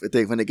when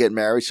they get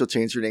married, she'll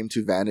change her name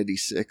to Vanity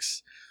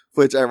Sixx.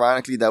 Which,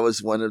 ironically, that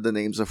was one of the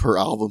names of her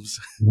albums.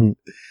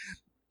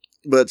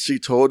 But she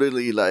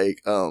totally,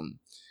 like,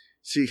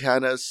 she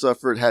kind of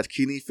had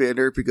kidney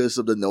failure because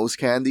of the nose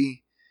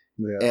candy.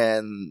 Yeah.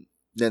 And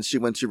then she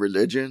went to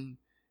religion.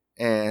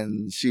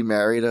 And she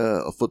married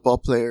a football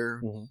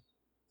player.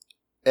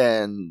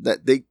 And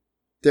that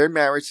their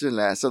marriage didn't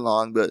last so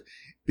long. But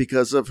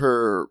because of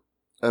her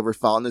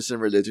fondness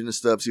in religion and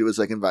stuff, she was,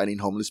 like, inviting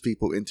homeless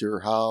people into her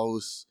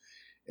house.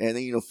 And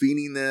then,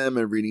 feeding them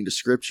and reading the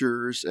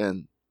scriptures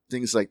and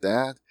things like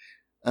that.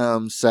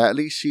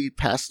 Sadly, she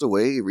passed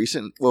away in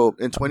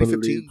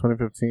 2015.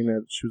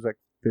 2015, she was like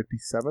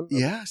 57.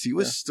 Yeah, she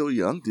was still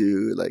young,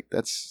 dude. Like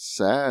that's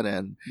sad,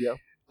 and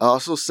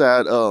also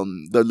sad.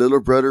 The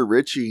little brother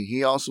Richie,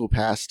 he also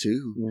passed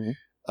too.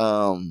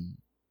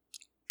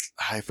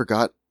 I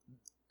forgot.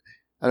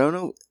 I don't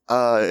know.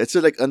 It's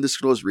like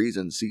undisclosed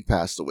reasons he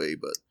passed away,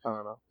 but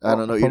I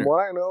don't know. From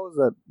what I know is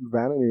that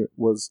Vanity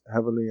was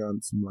heavily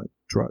on some like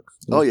drugs.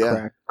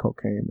 Crack,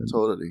 cocaine,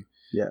 totally.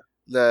 Yeah.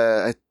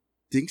 I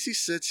think she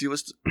said she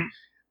was.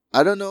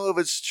 I don't know if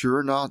it's true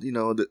or not.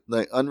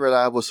 The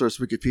unreliable source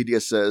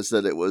Wikipedia says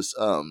that it was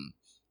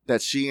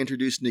that she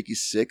introduced Nikki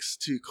Sixx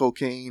to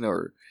cocaine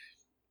or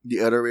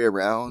the other way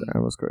around.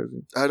 That was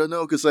crazy. I don't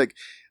know because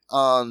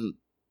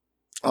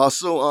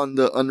also on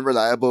the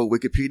unreliable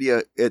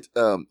Wikipedia,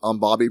 on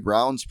Bobby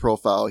Brown's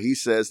profile, he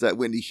says that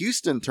Whitney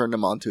Houston turned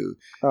him on to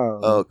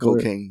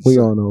cocaine. We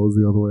all know it was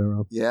the other way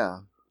around. Yeah.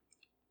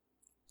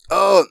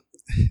 Oh.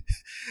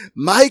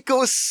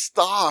 Michael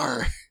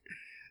Starr,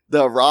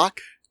 The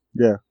Rock.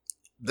 Yeah.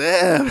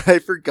 Damn, I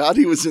forgot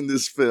he was in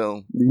this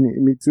film.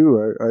 Me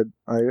too.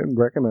 I didn't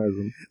recognize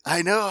him.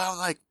 I know. I'm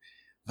like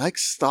Mike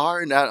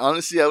Starr, and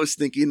honestly, I was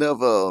thinking of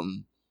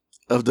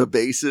the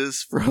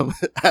bassist from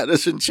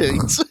Alice in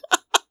Chains.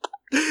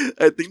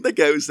 I think the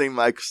guy was named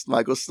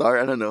Michael Starr.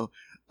 I don't know.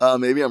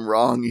 Maybe I'm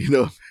wrong.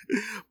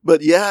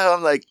 But yeah,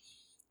 I'm like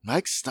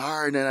Mike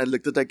Starr, and then I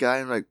looked at that guy.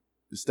 And I'm like,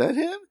 is that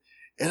him?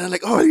 And I'm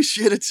like, holy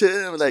shit, it's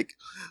him. Like,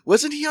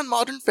 wasn't he on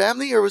Modern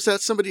Family or was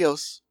that somebody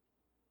else?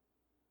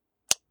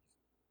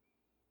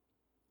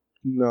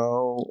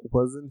 No,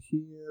 wasn't he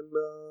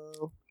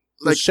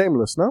in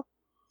Shameless, no?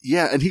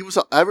 Yeah, and he was.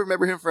 I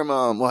remember him from.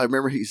 Well, I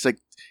remember he's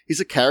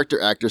a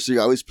character actor, so he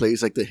always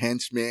plays like the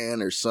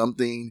henchman or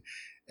something.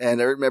 And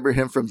I remember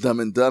him from Dumb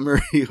and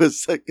Dumber. He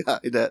was the guy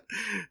that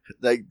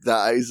like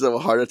dies of a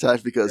heart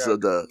attack because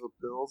of the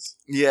pills.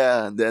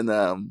 Yeah, and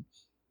then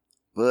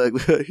but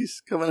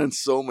he's coming in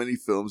so many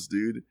films,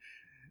 dude.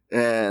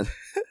 And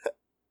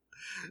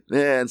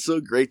man, so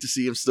great to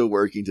see him still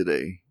working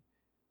today.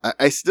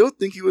 I still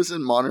think he was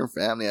in Modern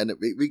Family, and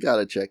we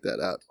gotta check that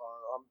out.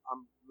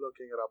 I'm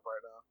looking it up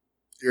right now.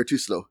 You're too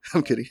slow.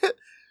 I'm kidding.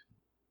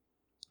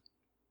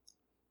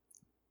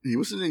 He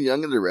wasn't in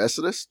Young and the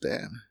Restless?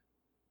 Damn.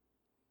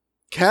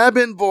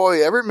 Cabin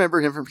Boy. I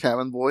remember him from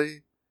Cabin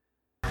Boy.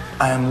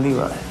 I am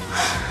Leroy.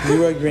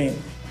 Leroy Green.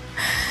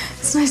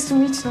 It's nice to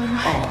meet you, Leroy.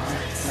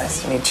 Oh,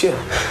 nice to meet you.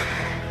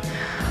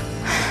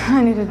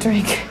 I need a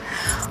drink.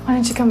 Why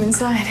don't you come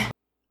inside? I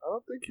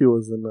don't think he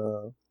was in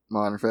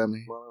Modern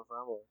Family. Modern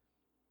Family.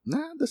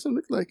 Nah, doesn't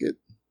look like it.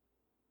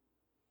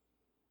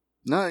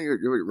 No,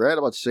 you're right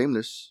about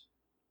Shameless.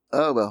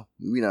 Oh well,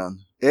 moving on.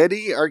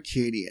 Eddie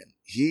Arcadian.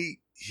 He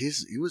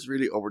was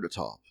really over the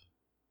top.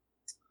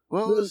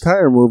 Well, The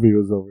entire movie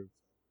was over.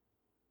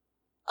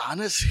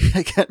 honestly,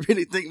 I can't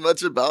really think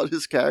much about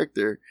his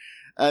character.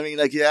 I mean,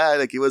 like, yeah,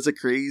 like he was a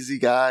crazy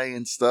guy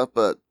and stuff,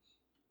 but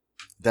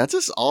that's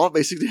just all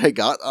basically I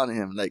got on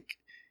him. Like,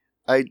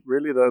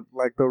 Really, the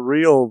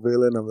real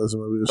villain of this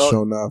movie is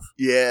Shonuff.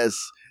 yes,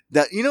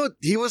 that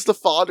he was the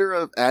father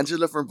of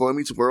Angela from Boy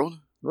Meets World.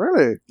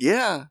 Really?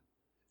 Yeah,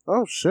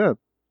 Oh shit!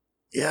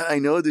 yeah, I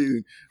know,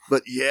 dude.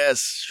 But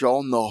yes,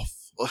 Shonuff.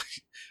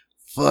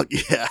 Fuck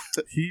yeah.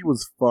 He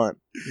was fun.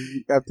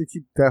 I think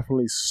he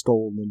definitely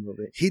stole the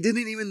movie. He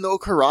didn't even know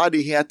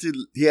karate. He had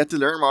to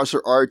learn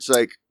martial arts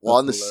like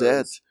on the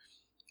set.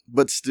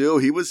 But still,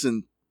 he was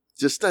in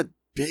just that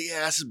big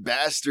ass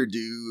bastard,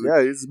 dude.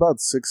 Yeah, he's about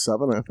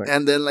 6'7", I think.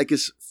 And then like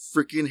his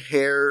freaking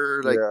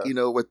hair, like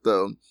with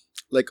the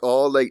like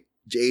all like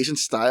Asian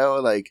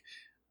style, like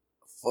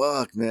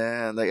fuck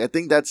man. Like I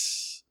think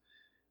that's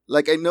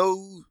like I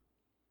know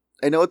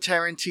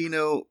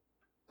Tarantino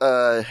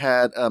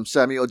had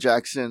Samuel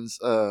Jackson's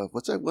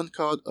what's that one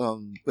called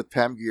with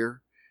Pam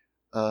Grier,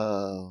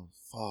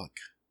 fuck,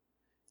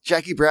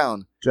 Jackie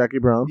Brown. Jackie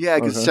Brown. Yeah,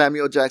 because Okay.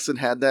 Samuel Jackson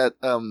had that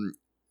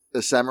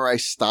the samurai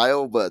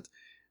style, but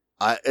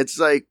it's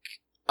like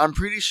I'm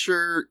pretty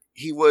sure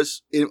he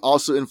was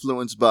also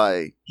influenced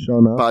by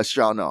Shonuff.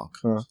 Shonuff.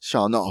 Huh.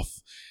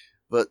 Shonuff.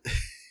 But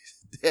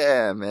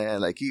yeah,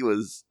 man, like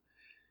he's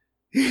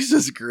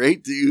just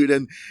great, dude.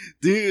 And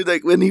dude,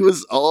 like when he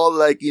was all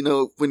like,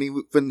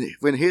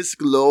 when his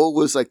glow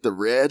was like the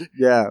red.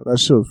 Yeah, that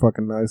shit was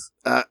fucking nice.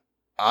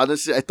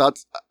 Honestly, I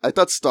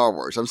thought Star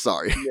Wars. I'm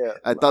sorry. Yeah,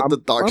 I thought the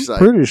dark I'm side.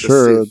 pretty the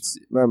sure Sith.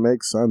 that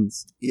makes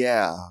sense.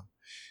 Yeah,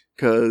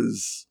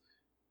 because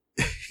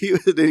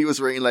he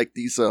was wearing like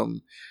these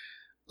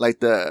like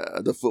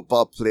the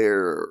football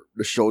player,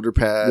 the shoulder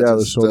pads, Yeah,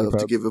 and the shoulder stuff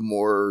pads. to give him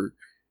more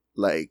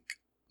like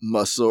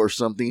muscle or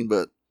something.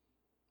 But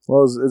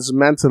Well, it's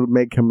meant to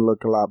make him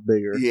look a lot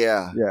bigger.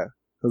 yeah, Yeah,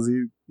 because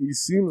he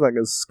seems like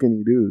a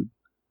skinny dude.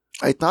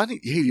 I thought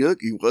he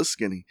was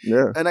skinny,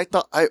 Yeah. and I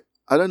thought I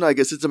don't know. I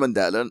guess it's a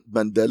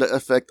Mandela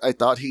effect. I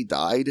thought he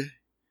died,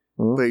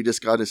 Huh? but he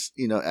just got his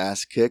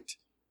ass kicked.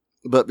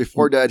 But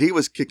before that, he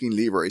was kicking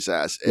Leroy's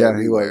ass Yeah,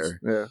 everywhere.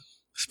 he was. Yeah.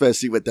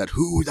 Especially with that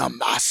 "Who the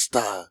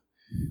master?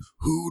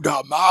 Who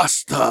the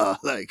master?"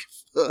 Like,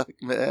 fuck,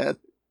 man.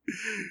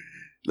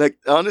 Like,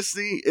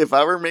 honestly, if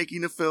I were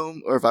making a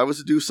film or if I was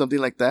to do something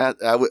like that,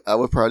 I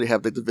would probably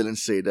have like the villain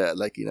say that,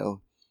 like,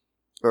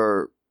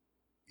 or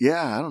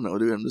yeah, I don't know,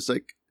 dude. I'm just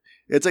like,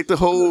 it's like the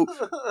whole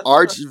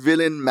arch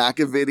villain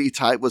Machiavelli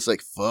type was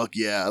like, fuck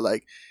yeah,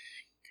 like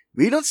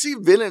we don't see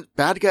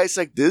bad guys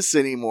like this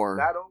anymore.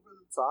 That over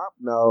the top?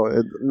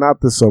 No,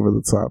 not this over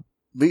the top.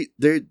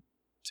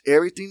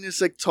 Everything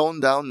is like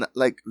toned down.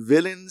 Like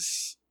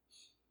villains,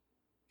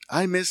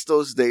 I miss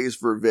those days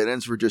where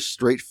villains were just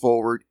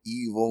straightforward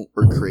evil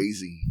or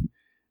crazy.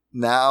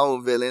 Now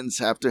villains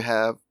have to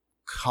have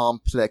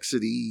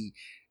complexity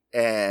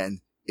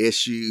and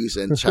issues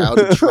and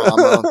childhood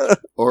trauma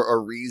or a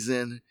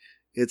reason.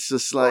 It's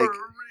just like,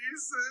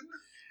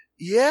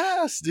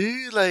 yes,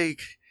 dude.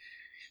 Like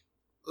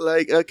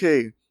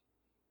okay,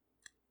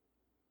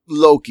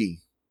 Loki.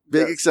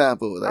 Big Yes.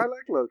 example. Like, I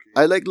like Loki.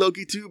 I like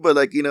Loki too, but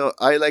like,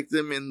 I liked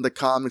him in the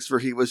comics where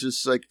he was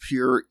just like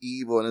pure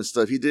evil and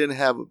stuff. He didn't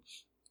really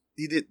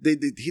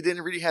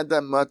have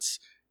that much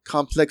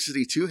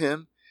complexity to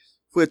him,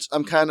 which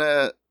I'm kind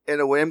of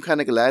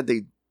glad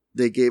they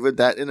gave it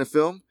that in the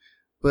film,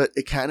 but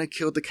it kind of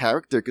killed the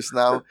character because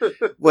now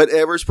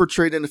whatever's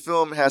portrayed in the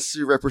film has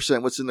to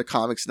represent what's in the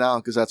comics now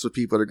because that's what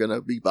people are going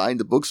to be buying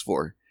the books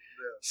for.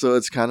 Yeah. So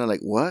it's kind of like,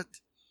 what?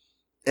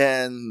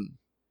 And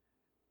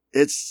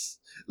it's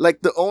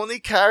like the only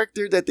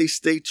character that they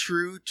stay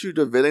true to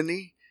the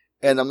villainy,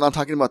 and I'm not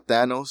talking about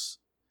Thanos,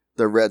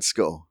 the Red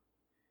Skull.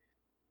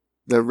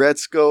 The Red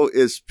Skull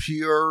is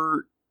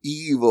pure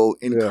evil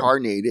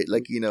incarnated,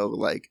 like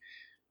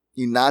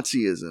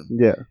Nazism.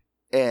 Yeah.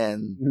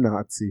 And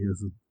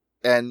Nazism.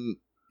 and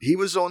he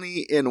was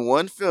only in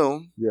one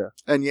film. Yeah.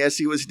 And yes,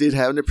 he did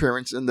have an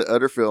appearance in the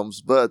other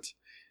films, but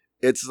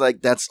it's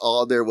like that's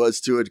all there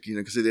was to it,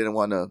 because they didn't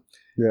want to.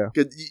 Yeah.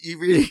 Because you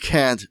really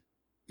can't,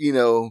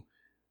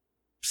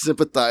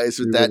 sympathize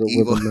with that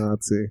evil. With a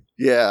Nazi.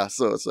 Yeah,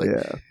 so it's like,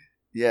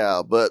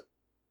 yeah, but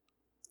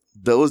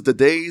the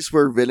days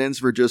where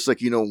villains were just like,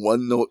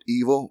 one note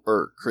evil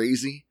or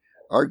crazy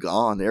are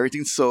gone.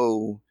 Everything's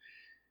so,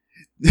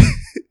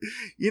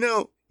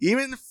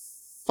 even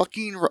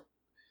fucking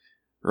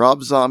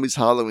Rob Zombie's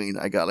Halloween,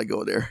 I gotta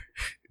go there.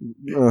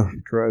 Oh,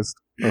 Christ.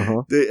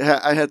 Uh-huh.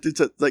 I had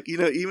to,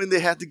 even they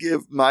had to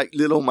give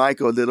little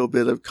Michael a little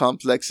bit of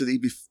complexity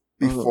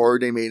before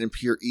they made him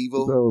pure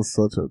evil. That was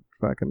such a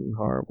fucking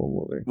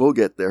horrible movie. We'll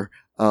get there.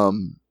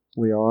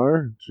 We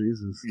are?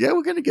 Jesus. Yeah,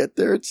 we're gonna get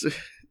there. It's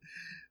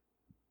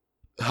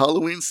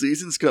Halloween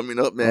season's coming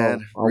up,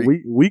 man.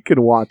 We could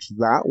watch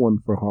that one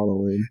for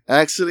Halloween.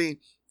 Actually,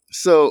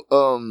 so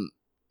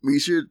we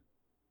should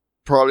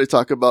probably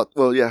talk about.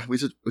 Well, yeah, we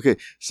should. Okay,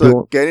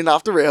 so getting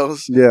off the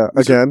rails. Yeah,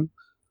 again.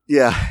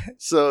 Yeah,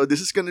 so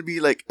this is gonna be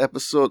like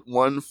episode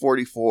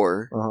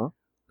 144.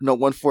 No,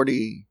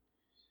 140.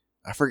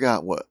 I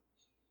forgot what.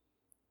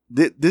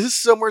 This is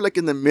somewhere like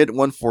in the mid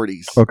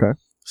 140s. Okay.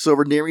 So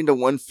we're nearing the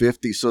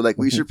 150. So like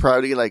we should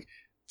probably like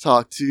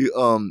talk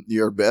to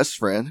your best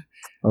friend.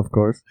 Of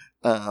course.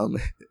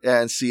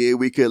 And see if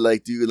we could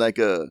like do like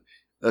a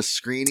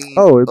screening.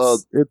 Oh,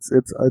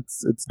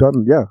 it's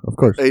done. Yeah, of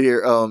course.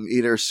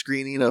 Either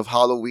screening of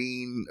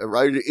Halloween,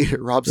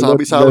 either Rob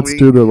Zombie's Halloween. Let's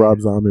do the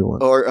Rob Zombie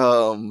one. Or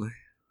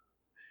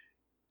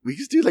we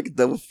just do like a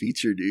double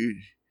feature, dude.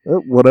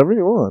 Whatever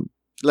you want.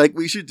 Like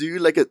you should do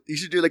like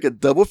a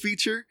double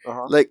feature.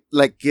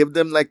 Like give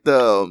them like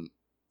the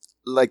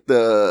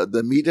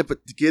meat,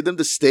 give them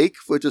the steak,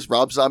 which is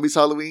Rob Zombie's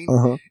Halloween,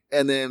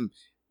 and then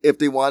if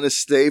they want to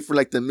stay for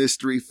like the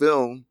mystery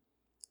film,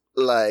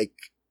 like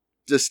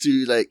just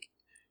to like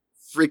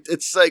freak,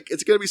 it's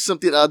gonna be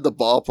something out of the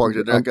ballpark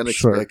that they're not gonna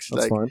expect.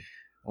 That's like, fine.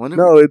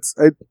 No,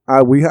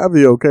 we have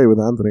the okay with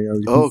Anthony.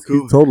 Cool.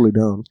 He's totally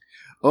down.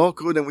 Oh,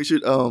 cool. Then we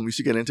should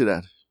get into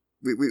that.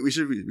 We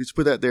should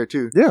put that there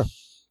too. Yeah.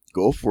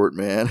 Go for it,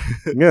 man.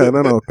 Yeah,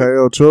 no, okay,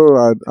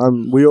 chill.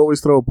 We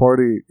always throw a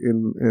party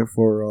in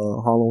for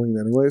Halloween,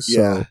 anyways.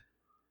 Yeah.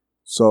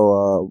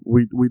 So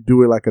we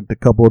do it like a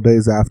couple of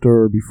days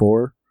after or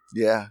before.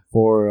 Yeah.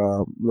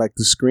 For like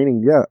the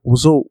screening. Yeah.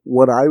 So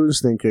what I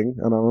was thinking,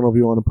 and I don't know if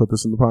you want to put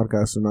this in the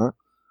podcast or not,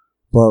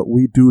 but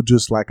we do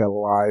just like a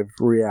live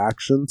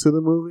reaction to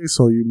the movie.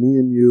 So me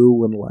and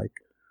you and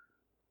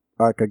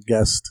like a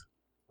guest.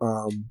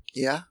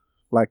 Yeah.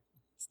 Like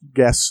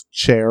guest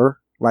chair.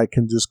 Like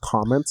can just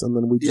comment, and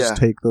then we just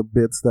take the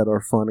bits that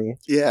are funny.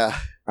 Yeah.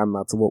 And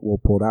that's what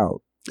we'll put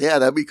out. Yeah,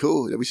 that'd be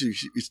cool. We should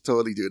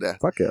totally do that.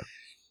 Fuck yeah.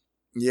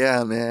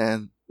 Yeah,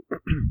 man.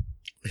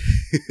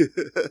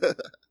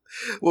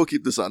 We'll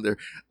keep this on there.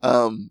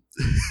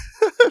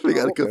 We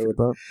gotta okay with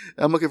that.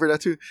 I'm okay for that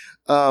too.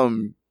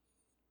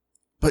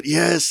 But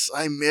yes,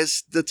 I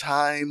missed the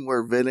time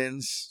where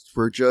villains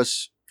were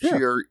just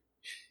pure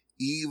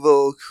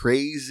evil,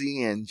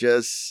 crazy, and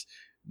just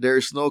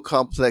there's no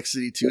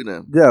complexity to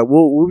them. Yeah,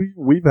 well,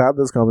 we've had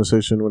this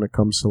conversation when it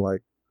comes to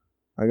like,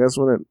 I guess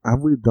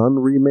have we done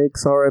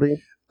remakes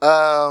already?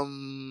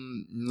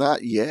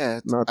 Not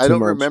yet. I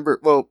don't remember.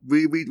 Well,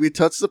 we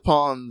touched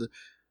upon.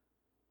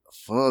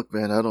 Fuck,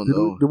 man, I don't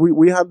know.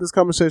 We had this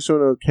conversation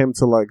when it came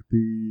to like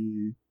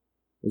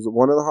was it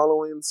one of the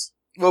Halloweens?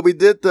 Well, we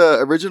did the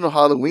original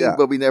Halloween,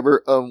 but we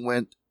never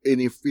went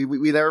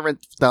we never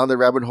went down the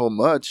rabbit hole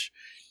much.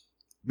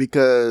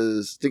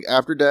 Because I think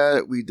after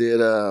that we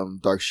did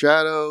Dark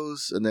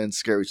Shadows and then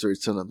Scary Stories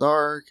to the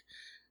Dark,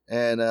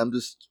 and I'm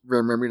just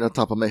remembering on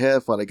top of my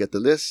head when I get the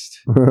list.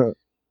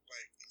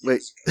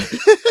 Wait,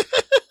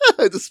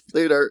 I just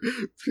played our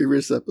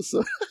previous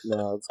episode.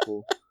 No, that's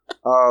cool.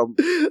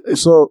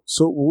 So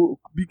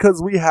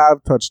because we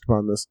have touched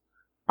upon this,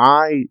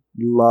 I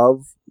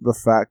love the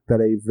fact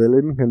that a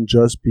villain can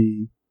just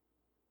be,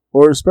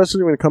 or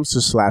especially when it comes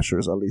to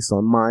slashers, at least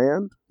on my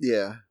end.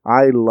 Yeah.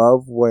 I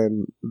love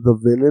when the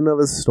villain of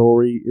a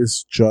story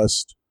is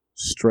just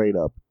straight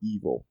up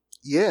evil.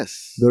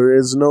 Yes. There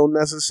is no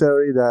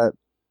necessary that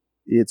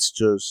it's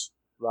just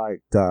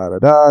like da da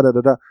da da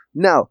da da.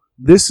 Now,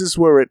 this is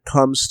where it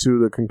comes to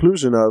the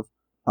conclusion of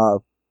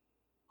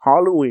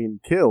Halloween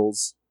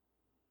Kills,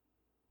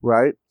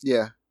 right?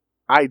 Yeah.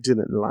 I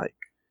didn't like.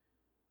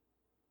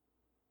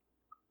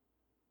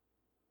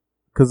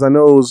 Because I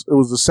know it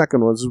was the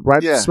second one. It was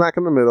right smack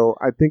in the middle.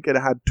 I think it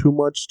had too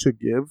much to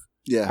give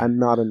and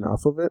not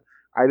enough of it.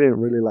 I didn't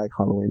really like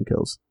Halloween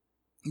Kills.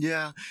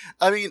 Yeah.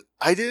 I mean,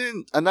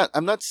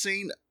 I'm not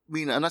saying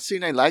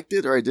I liked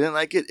it or I didn't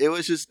like it. It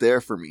was just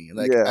there for me.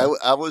 Like,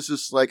 I was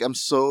just like, I'm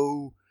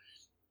so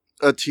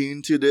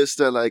attuned to this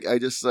that like, I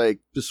just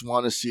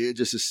want to see it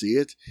just to see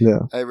it. Yeah.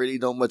 I really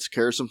don't much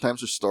care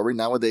sometimes with story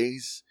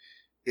nowadays.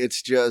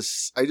 It's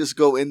just, I just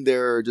go in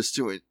there just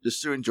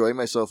to enjoy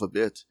myself a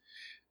bit.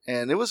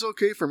 And it was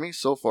okay for me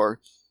so far,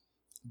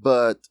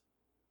 but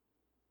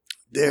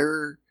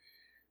there's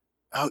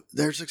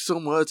like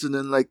so much, and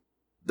then like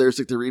there's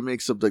like the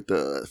remakes of like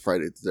the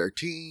Friday the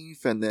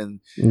 13th, and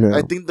then Yeah.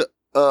 I think the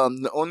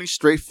only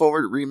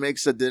straightforward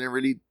remakes that didn't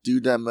really do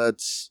that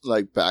much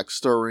like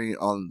backstory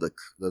on the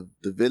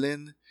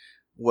villain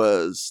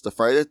was the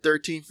Friday the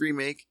 13th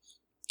remake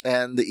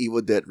and the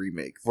Evil Dead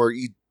remake.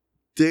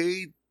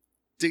 They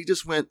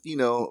just went,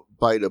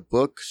 by the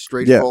book,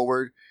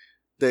 straightforward.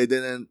 They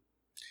didn't.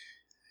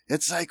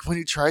 It's like when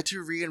you try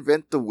to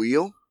reinvent the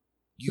wheel,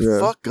 you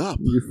fuck up.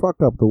 You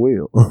fuck up the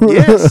wheel.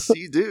 Yes,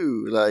 you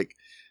do. Like,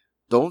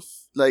 don't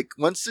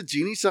once the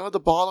genie's out of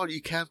the bottle,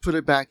 you can't put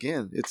it back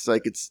in. It's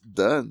like it's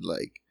done.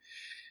 Like,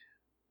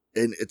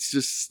 and it's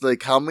just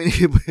like how many?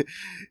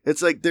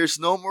 It's like there's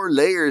no more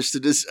layers to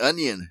this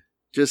onion.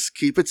 Just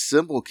keep it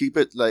simple. Keep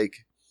it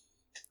like,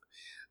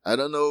 I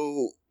don't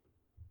know.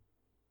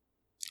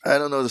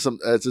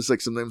 It's just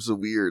like sometimes it's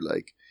weird.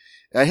 Like,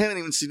 I haven't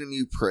even seen the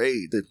new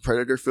Prey, the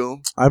Predator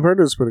film. I've heard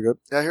it's pretty good.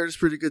 I heard it's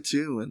pretty good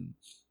too, and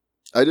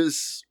I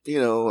just,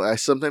 I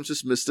sometimes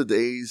just miss the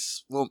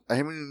days. Well, I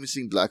haven't even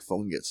seen Black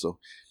Phone yet, so.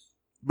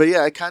 But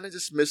yeah, I kind of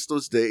just miss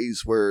those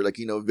days where, like,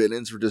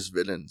 villains were just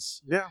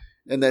villains. Yeah.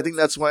 And I think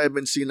that's why I've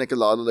been seeing, like, a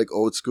lot of, like,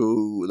 old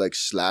school, like,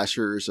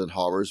 slashers and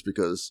horrors,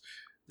 because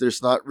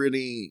there's not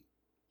really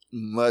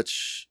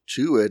much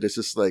to it. It's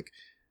just like,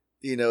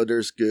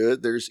 there's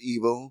good, there's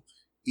evil.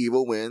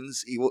 Evil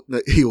wins. Evil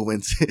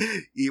wins.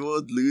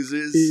 Evil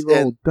loses.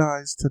 Evil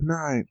dies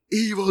tonight.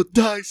 Evil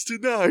dies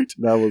tonight.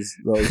 That was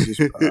just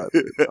bad,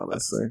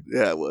 honestly.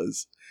 Yeah, it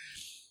was.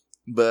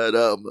 But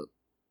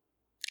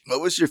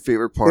what was your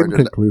favorite part? In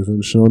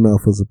conclusion, Show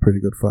Enough was a pretty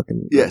good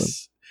fucking.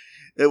 Yes,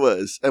 it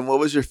was. And what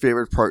was your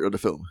favorite part of the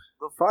film?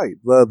 The fight,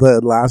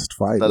 the last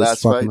fight. The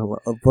last fight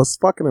was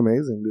fucking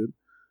amazing, dude.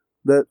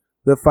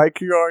 The fight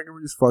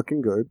choreography is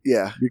fucking good.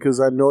 Yeah, because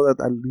I know that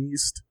at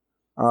least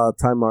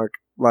Time Mark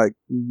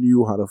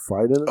knew how to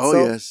fight in itself.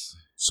 Oh yes.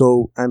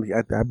 So, and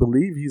I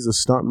believe he's a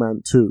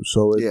stuntman too.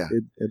 So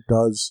it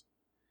does.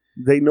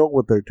 They know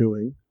what they're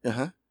doing.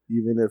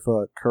 Even if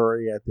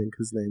Curry, I think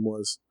his name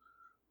was,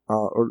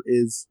 or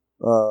is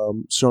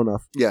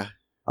Shonuff. Yeah.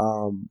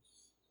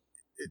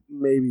 It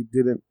maybe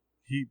didn't.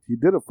 He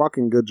did a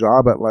fucking good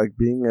job at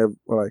being a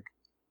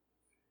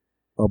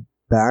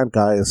bad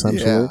guy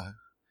essentially,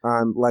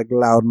 and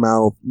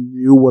loudmouth,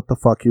 knew what the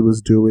fuck he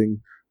was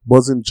doing.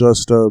 Wasn't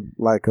just a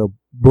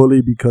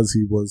bully because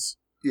he was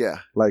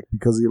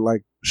because he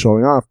liked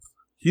showing off.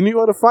 He knew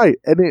how to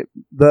fight, and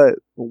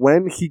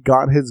when he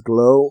got his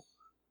glow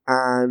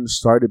and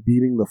started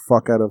beating the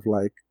fuck out of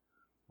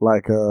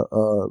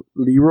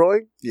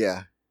Leroy.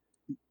 Yeah,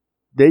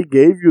 they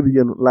gave you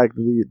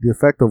the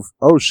effect of,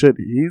 oh shit,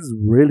 he's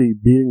really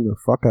beating the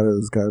fuck out of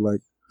this guy.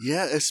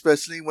 Yeah,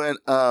 especially when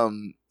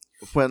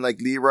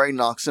Leroy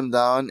knocks him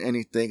down and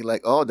you think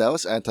oh, that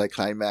was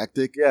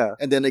anticlimactic. Yeah.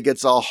 And then it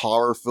gets all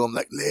horror film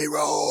Leroy.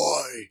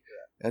 Yeah.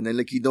 And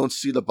then you don't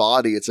see the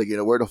body. It's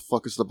where the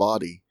fuck is the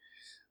body?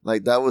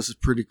 That was a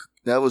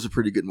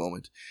pretty good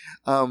moment.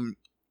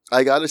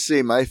 I gotta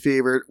say my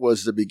favorite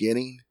was the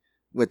beginning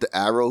with the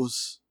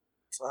arrows.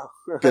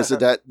 Because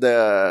I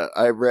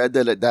read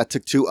that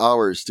took 2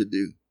 hours to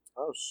do.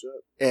 Oh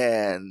shit.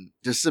 And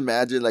just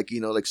imagine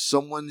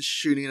someone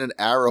shooting an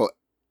arrow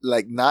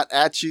not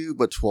at you,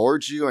 but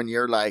towards you, and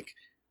you're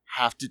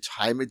have to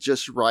time it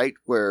just right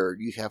where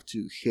you have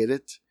to hit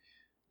it.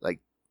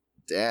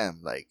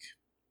 Damn,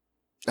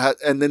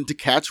 and then to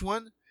catch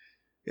one,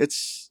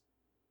 it's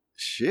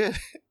shit.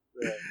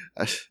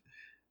 Yeah.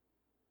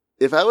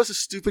 If I was a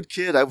stupid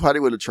kid, I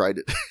probably would have tried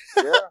it.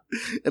 Yeah.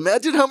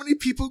 Imagine how many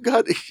people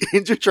got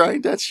injured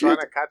trying that shit. Trying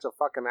to catch a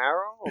fucking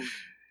arrow?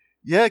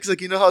 Yeah, because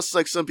how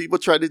some people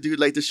try to do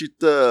to shoot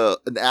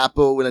an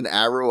apple with an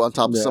arrow on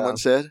top of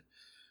someone's head.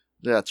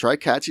 Yeah, try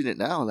catching it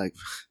now.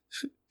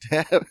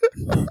 Damn.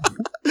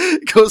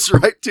 It goes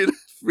right to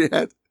the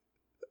head.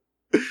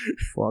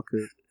 Fuck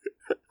it.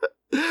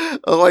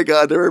 Oh my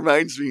god, that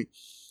reminds me.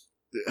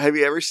 Have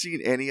you ever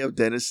seen any of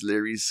Dennis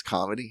Leary's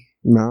comedy?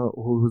 No,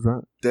 who was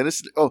that?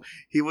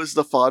 He was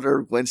the father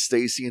of Gwen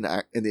Stacy in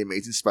The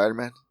Amazing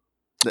Spider-Man.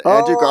 The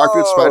Andrew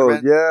Garfield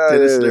Spider-Man. Yeah,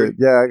 Dennis Leary.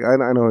 Yeah, I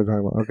know what you're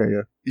talking about. Okay,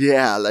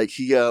 yeah. Yeah,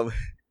 he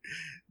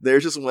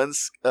there's just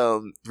once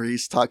where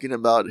he's talking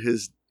about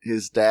his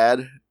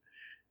dad.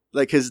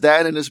 His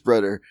dad and his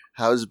brother,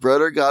 how his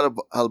brother got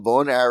a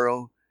bow and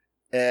arrow,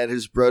 and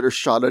his brother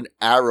shot an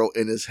arrow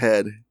in his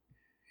head.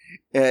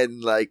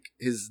 And,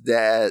 his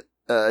dad,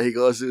 he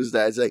goes to his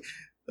dad, he's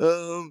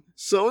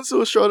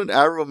so-and-so shot an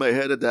arrow in my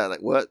head. And dad,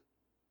 what?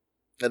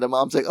 And the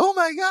mom's oh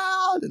my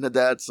god! And the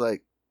dad's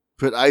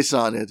put ice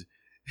on it.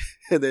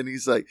 And then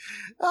he's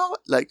oh,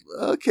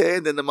 okay.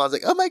 And then the mom's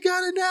oh my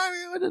god, an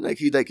arrow! And then,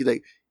 he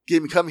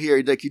give me, come here.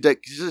 He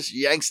just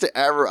yanks the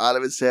arrow out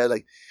of his head,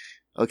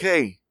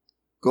 okay.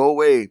 Go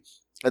away.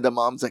 And the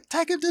mom's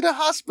take him to the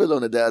hospital.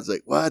 And the dad's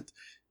what?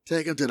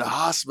 Take him to the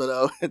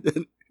hospital. And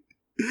then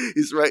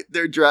he's right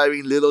there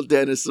driving little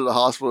Dennis to the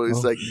hospital.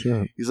 He's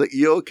shit. He's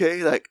you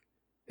okay?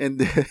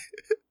 And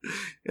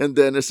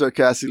Dennis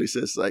sarcastically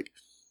says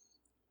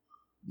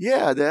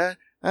yeah, Dad,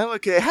 I'm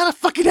okay. I had a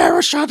fucking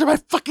arrow shot to my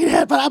fucking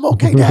head, but I'm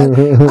okay, Dad.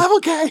 I'm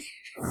okay.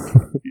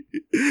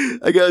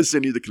 I gotta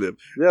send you the clip.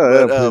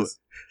 Yeah, But, please.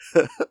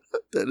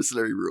 that is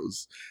Larry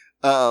Rose.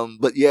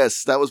 But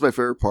yes, that was my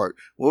favorite part.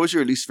 What was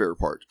your least favorite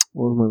part?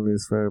 What was my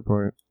least favorite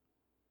part?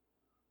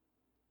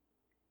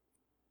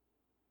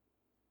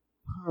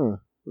 Huh.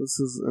 This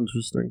is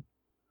interesting.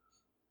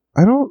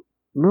 I don't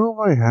know if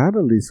I had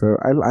a least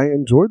favorite. I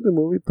enjoyed the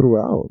movie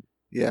throughout.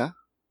 Yeah.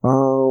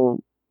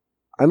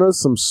 I know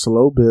some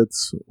slow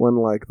bits when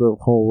like the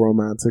whole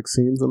romantic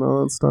scenes and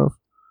all that stuff.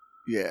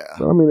 Yeah.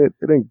 But I mean, it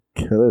didn't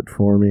kill it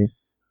for me.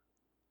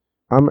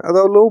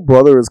 The little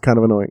brother is kind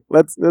of annoying.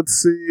 Let's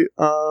see.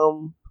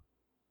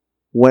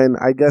 When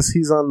I guess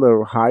he's on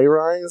the high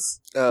rise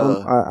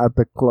at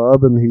the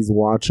club and he's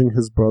watching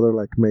his brother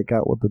like make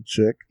out with the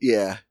chick.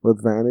 Yeah.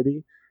 With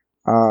Vanity.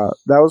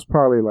 That was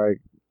probably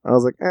like I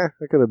was like, I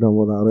could have done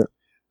without it.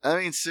 I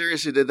mean,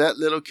 seriously, did that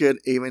little kid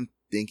even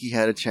think he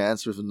had a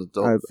chance with an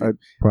adult? I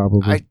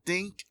probably. I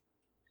think.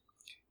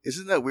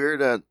 Isn't that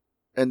weird that?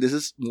 And this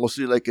is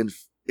mostly like in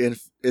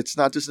it's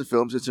not just in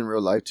films; it's in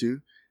real life too.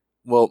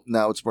 Well,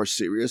 now it's more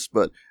serious,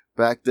 but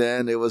back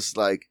then it was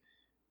like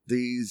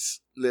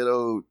these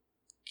little,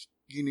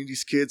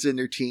 these kids in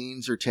their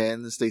teens or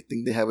tens. They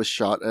think they have a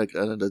shot at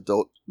an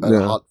adult, at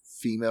a hot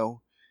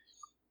female,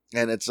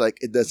 and it's like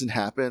it doesn't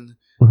happen.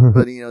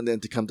 But then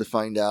to come to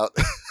find out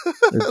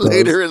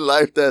later in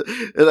life that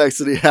it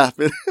actually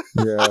happened.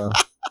 Yeah,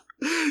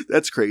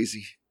 that's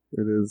crazy.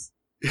 It is.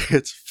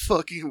 It's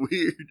fucking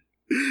weird.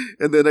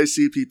 And then I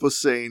see people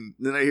saying,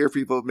 then I hear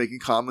people making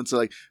comments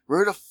like,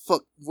 where the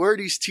fuck were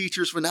these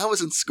teachers when I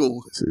was in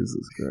school?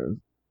 Jesus Christ.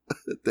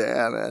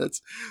 Damn, man,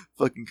 it's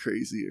fucking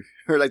crazy.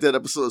 Or like that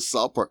episode of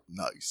South Park.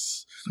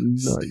 Nice.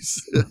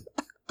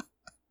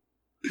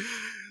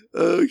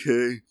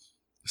 Okay.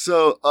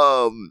 So,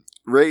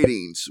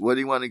 ratings. What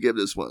do you want to give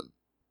this one?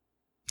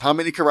 How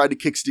many karate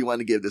kicks do you want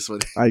to give this one?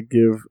 I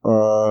give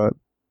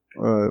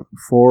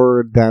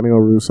 4 Daniel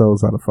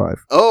Russos out of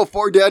 5. Oh,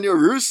 4 Daniel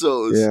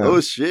Russos. Yeah. Oh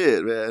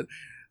shit, man.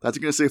 I was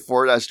gonna say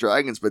 4 Last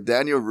Dragons, but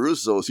Daniel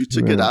Russos. You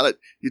took it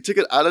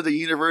out of the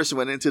universe and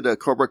went into the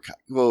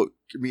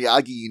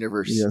Miyagi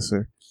universe. Yes,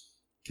 sir.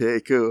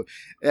 Okay, cool.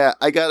 Yeah,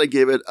 I gotta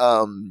give it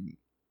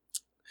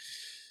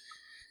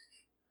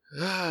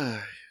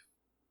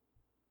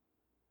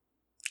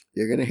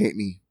you're gonna hate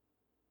me.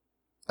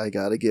 I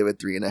gotta give it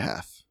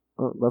 3.5.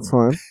 Oh, that's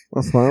fine.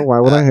 That's fine. Why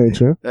would I hate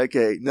you?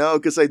 Okay, no,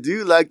 because I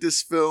do like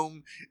this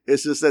film.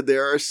 It's just that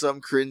there are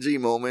some cringy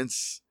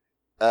moments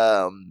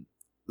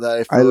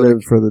that I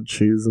live for the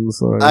cheese. I'm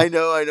sorry. I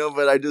know,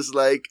 but I just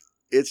like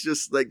it's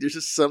just like there's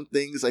just some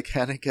things I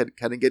kind of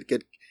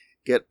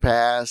get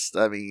past.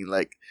 I mean,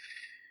 like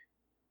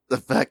the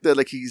fact that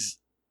like he's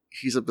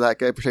a black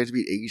guy pretending to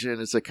be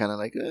Asian. It's like kind of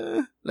like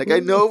I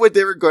know what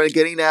they were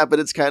getting at, but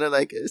it's kind of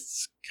like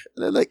it's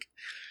kind of like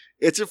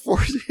it's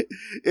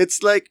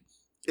like.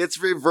 It's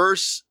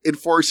reverse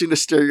enforcing the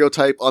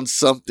stereotype on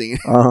something.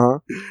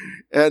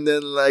 And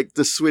then, like,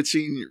 the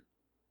switching,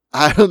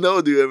 I don't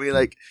know, dude. I mean,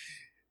 like,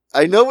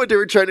 I know what they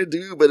were trying to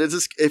do, but it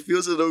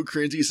feels a little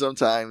cringy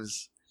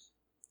sometimes.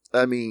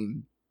 I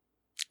mean,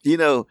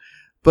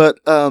 but,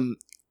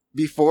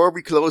 before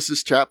we close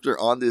this chapter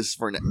on this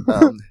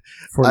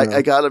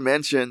I gotta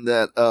mention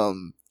that,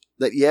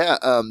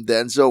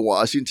 Denzel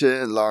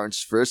Washington,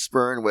 Lawrence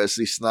Fishburne,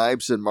 Wesley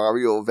Snipes, and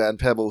Mario Van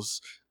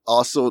Peebles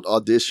also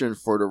auditioned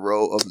for the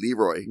role of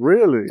Leroy.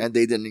 Really? And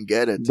they didn't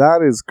get it.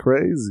 That is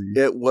crazy.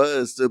 It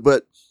was.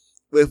 But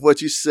with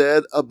what you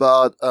said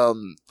about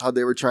how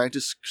they were trying to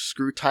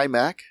screw Ty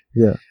Mac,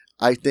 yeah,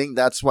 I think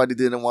that's why they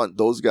didn't want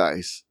those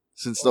guys.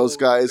 Since those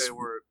guys,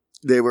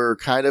 they were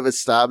kind of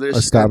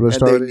established and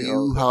already. They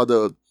knew how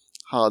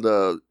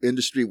the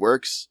industry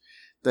works,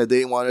 that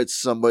they wanted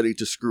somebody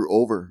to screw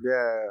over.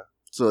 Yeah.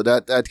 So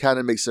that kind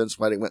of makes sense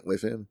why they went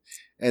with him.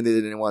 And they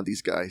didn't want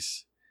these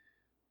guys.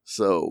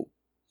 So...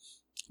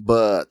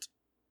 But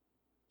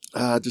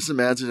just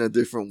imagine a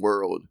different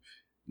world.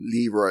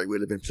 Leroy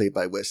would have been played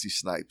by Wesley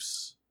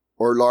Snipes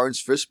or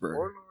Lawrence Fishburne.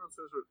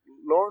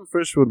 Lawrence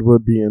Fishburne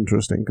would be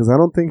interesting because I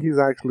don't think he's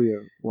actually a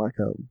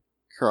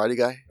karate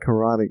guy.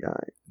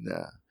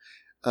 Nah.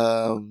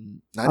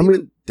 Not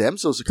even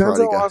Denzel's a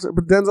karate guy.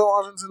 But Denzel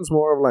Washington's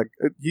more of like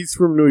he's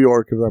from New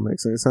York, if that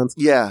makes any sense.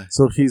 Yeah.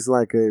 So he's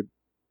like the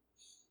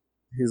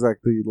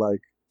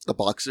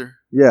boxer.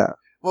 Yeah.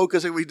 Well,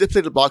 because we did play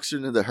the boxer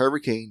in the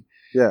Hurricane.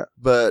 Yeah.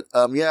 But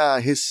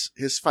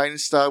his fighting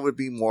style would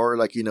be more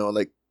like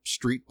like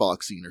street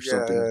boxing or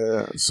something.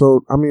 Yeah.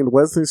 So I mean,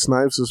 Wesley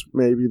Snipes is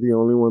maybe the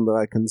only one that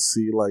I can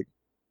see like.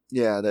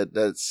 Yeah,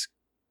 that's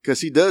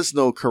because he does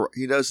know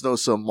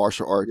some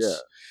martial arts. Yeah.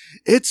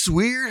 It's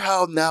weird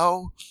how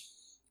now,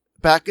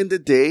 back in the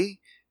day,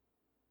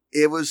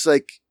 it was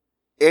like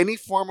any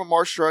form of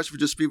martial arts would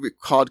just be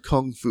called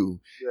kung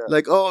fu. Yeah.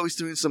 Like, oh, he's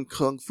doing some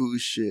kung fu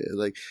shit.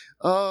 Like,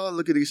 oh,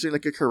 look at he's doing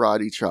like a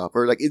karate chop.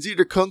 Or like, it's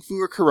either kung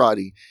fu or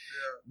karate.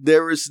 Yeah.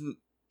 There was,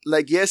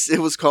 like, yes, it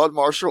was called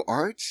martial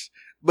arts,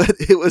 but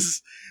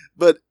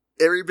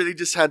everybody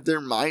just had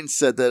their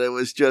mindset that it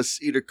was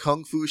just either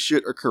kung fu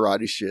shit or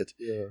karate shit.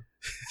 Yeah.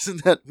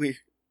 Isn't that weird?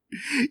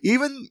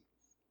 Even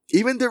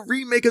the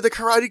remake of the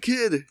Karate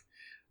Kid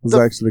was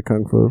actually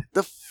Kung Fu.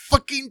 The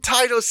fucking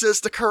title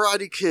says The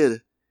Karate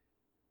Kid.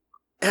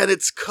 And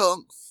it's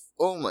Kung Fu.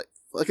 Oh my.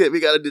 Okay, we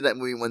gotta do that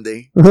movie one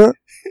day.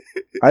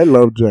 I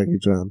love Jackie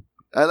Chan.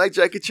 I like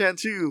Jackie Chan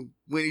too.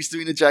 When he's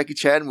doing a Jackie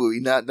Chan movie,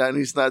 not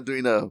he's not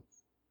doing a.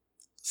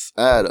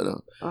 I don't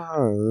know.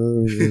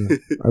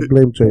 I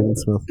blame Jaden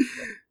Smith.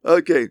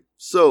 Okay,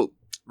 so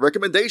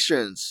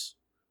recommendations.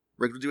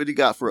 Rick, what do you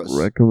got for us?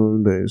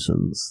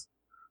 Recommendations.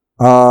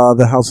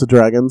 The House of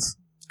Dragons.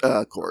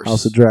 Of course.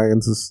 House of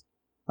Dragons is.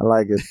 I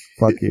like it.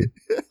 Fuck you.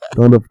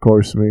 Don't of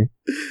course me.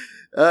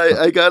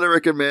 I gotta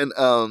recommend.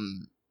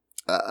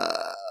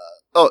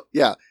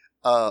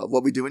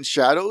 What We Do in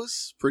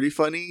Shadows, pretty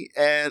funny,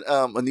 and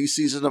a new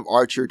season of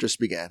Archer just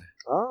began.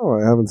 Oh,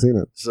 I haven't seen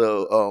it.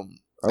 So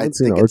I haven't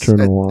seen Archer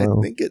in a while.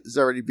 I think it's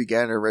already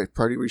began or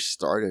probably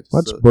restarted.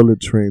 Watch so.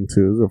 Bullet Train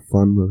too. It's a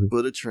fun movie.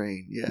 Bullet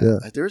Train, yeah.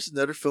 There's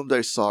another film that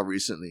I saw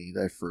recently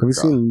that I forgot. Have you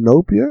seen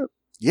Nope yet?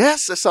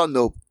 Yes, I saw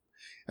Nope.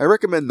 I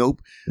recommend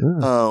Nope.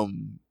 Yeah.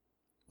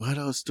 What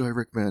else do I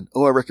recommend?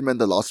 Oh, I recommend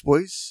The Lost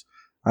Boys.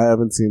 I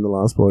haven't seen The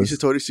Lost You Boys. should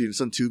totally see it.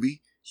 It's on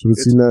Tubi. Should we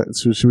see that?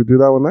 Should we do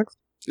that one next?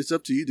 It's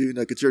up to you, dude.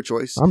 Like, it's your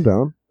choice. I'm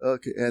down.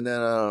 Okay, and then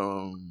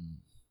I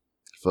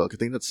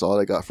think that's all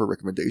I got for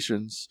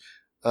recommendations.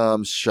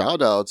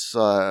 Shout outs,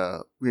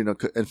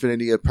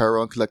 Infinity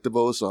Apparel and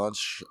Collectibles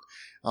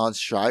on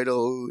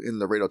Shiloh in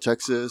Laredo,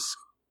 Texas,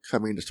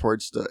 coming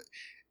towards the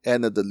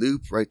end of the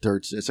loop right there.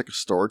 It's like a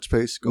storage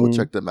space. Go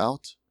check them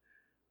out.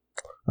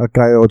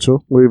 Kai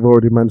Ocho. We've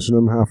already mentioned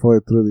him halfway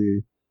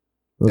through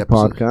the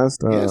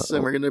podcast. Yes,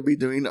 and we're going to be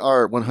doing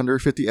our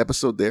 150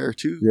 episode there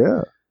too.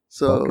 Yeah.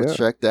 So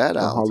check that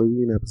out.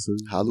 Halloween episode.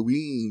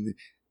 Halloween.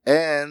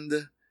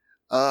 And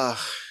I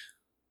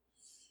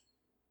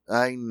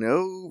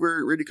know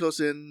we're really close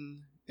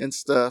in and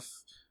stuff.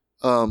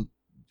 Do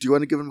you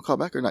want to give him a call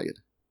back or not yet?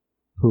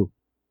 Who?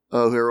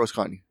 Whoever was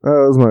calling you. That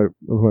was my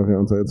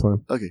fiance. It's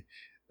fine.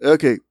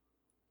 Okay.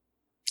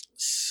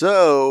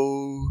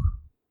 So,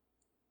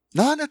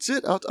 no, that's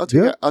it. I'll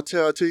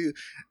tell you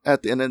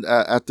at the end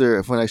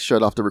after when I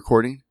shut off the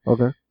recording.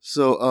 Okay.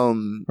 So,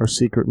 our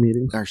secret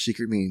meeting.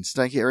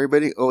 Thank you,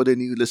 everybody. All the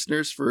new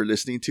listeners for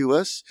listening to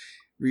us.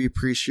 We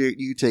appreciate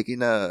you taking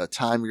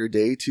time of your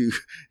day to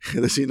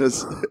listen to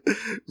us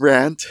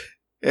rant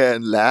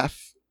and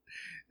laugh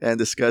and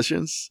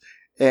discussions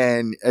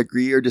and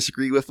agree or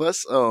disagree with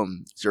us.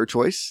 It's your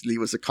choice.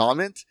 Leave us a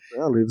comment.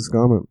 Yeah, leave us a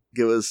comment.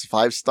 Give us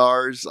 5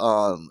 stars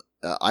on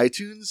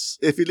iTunes.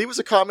 If you leave us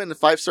a comment and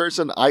 5 stars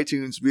on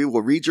iTunes, we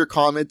will read your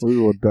comment. We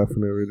will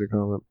definitely read your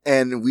comment.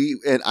 And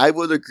I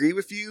will agree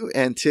with you,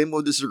 and Tim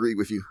will disagree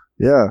with you.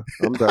 Yeah,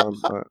 I'm down.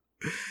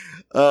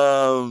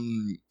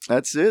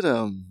 That's it.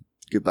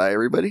 Goodbye,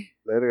 everybody.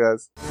 Later,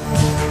 guys.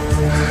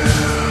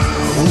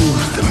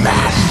 Who's the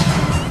master?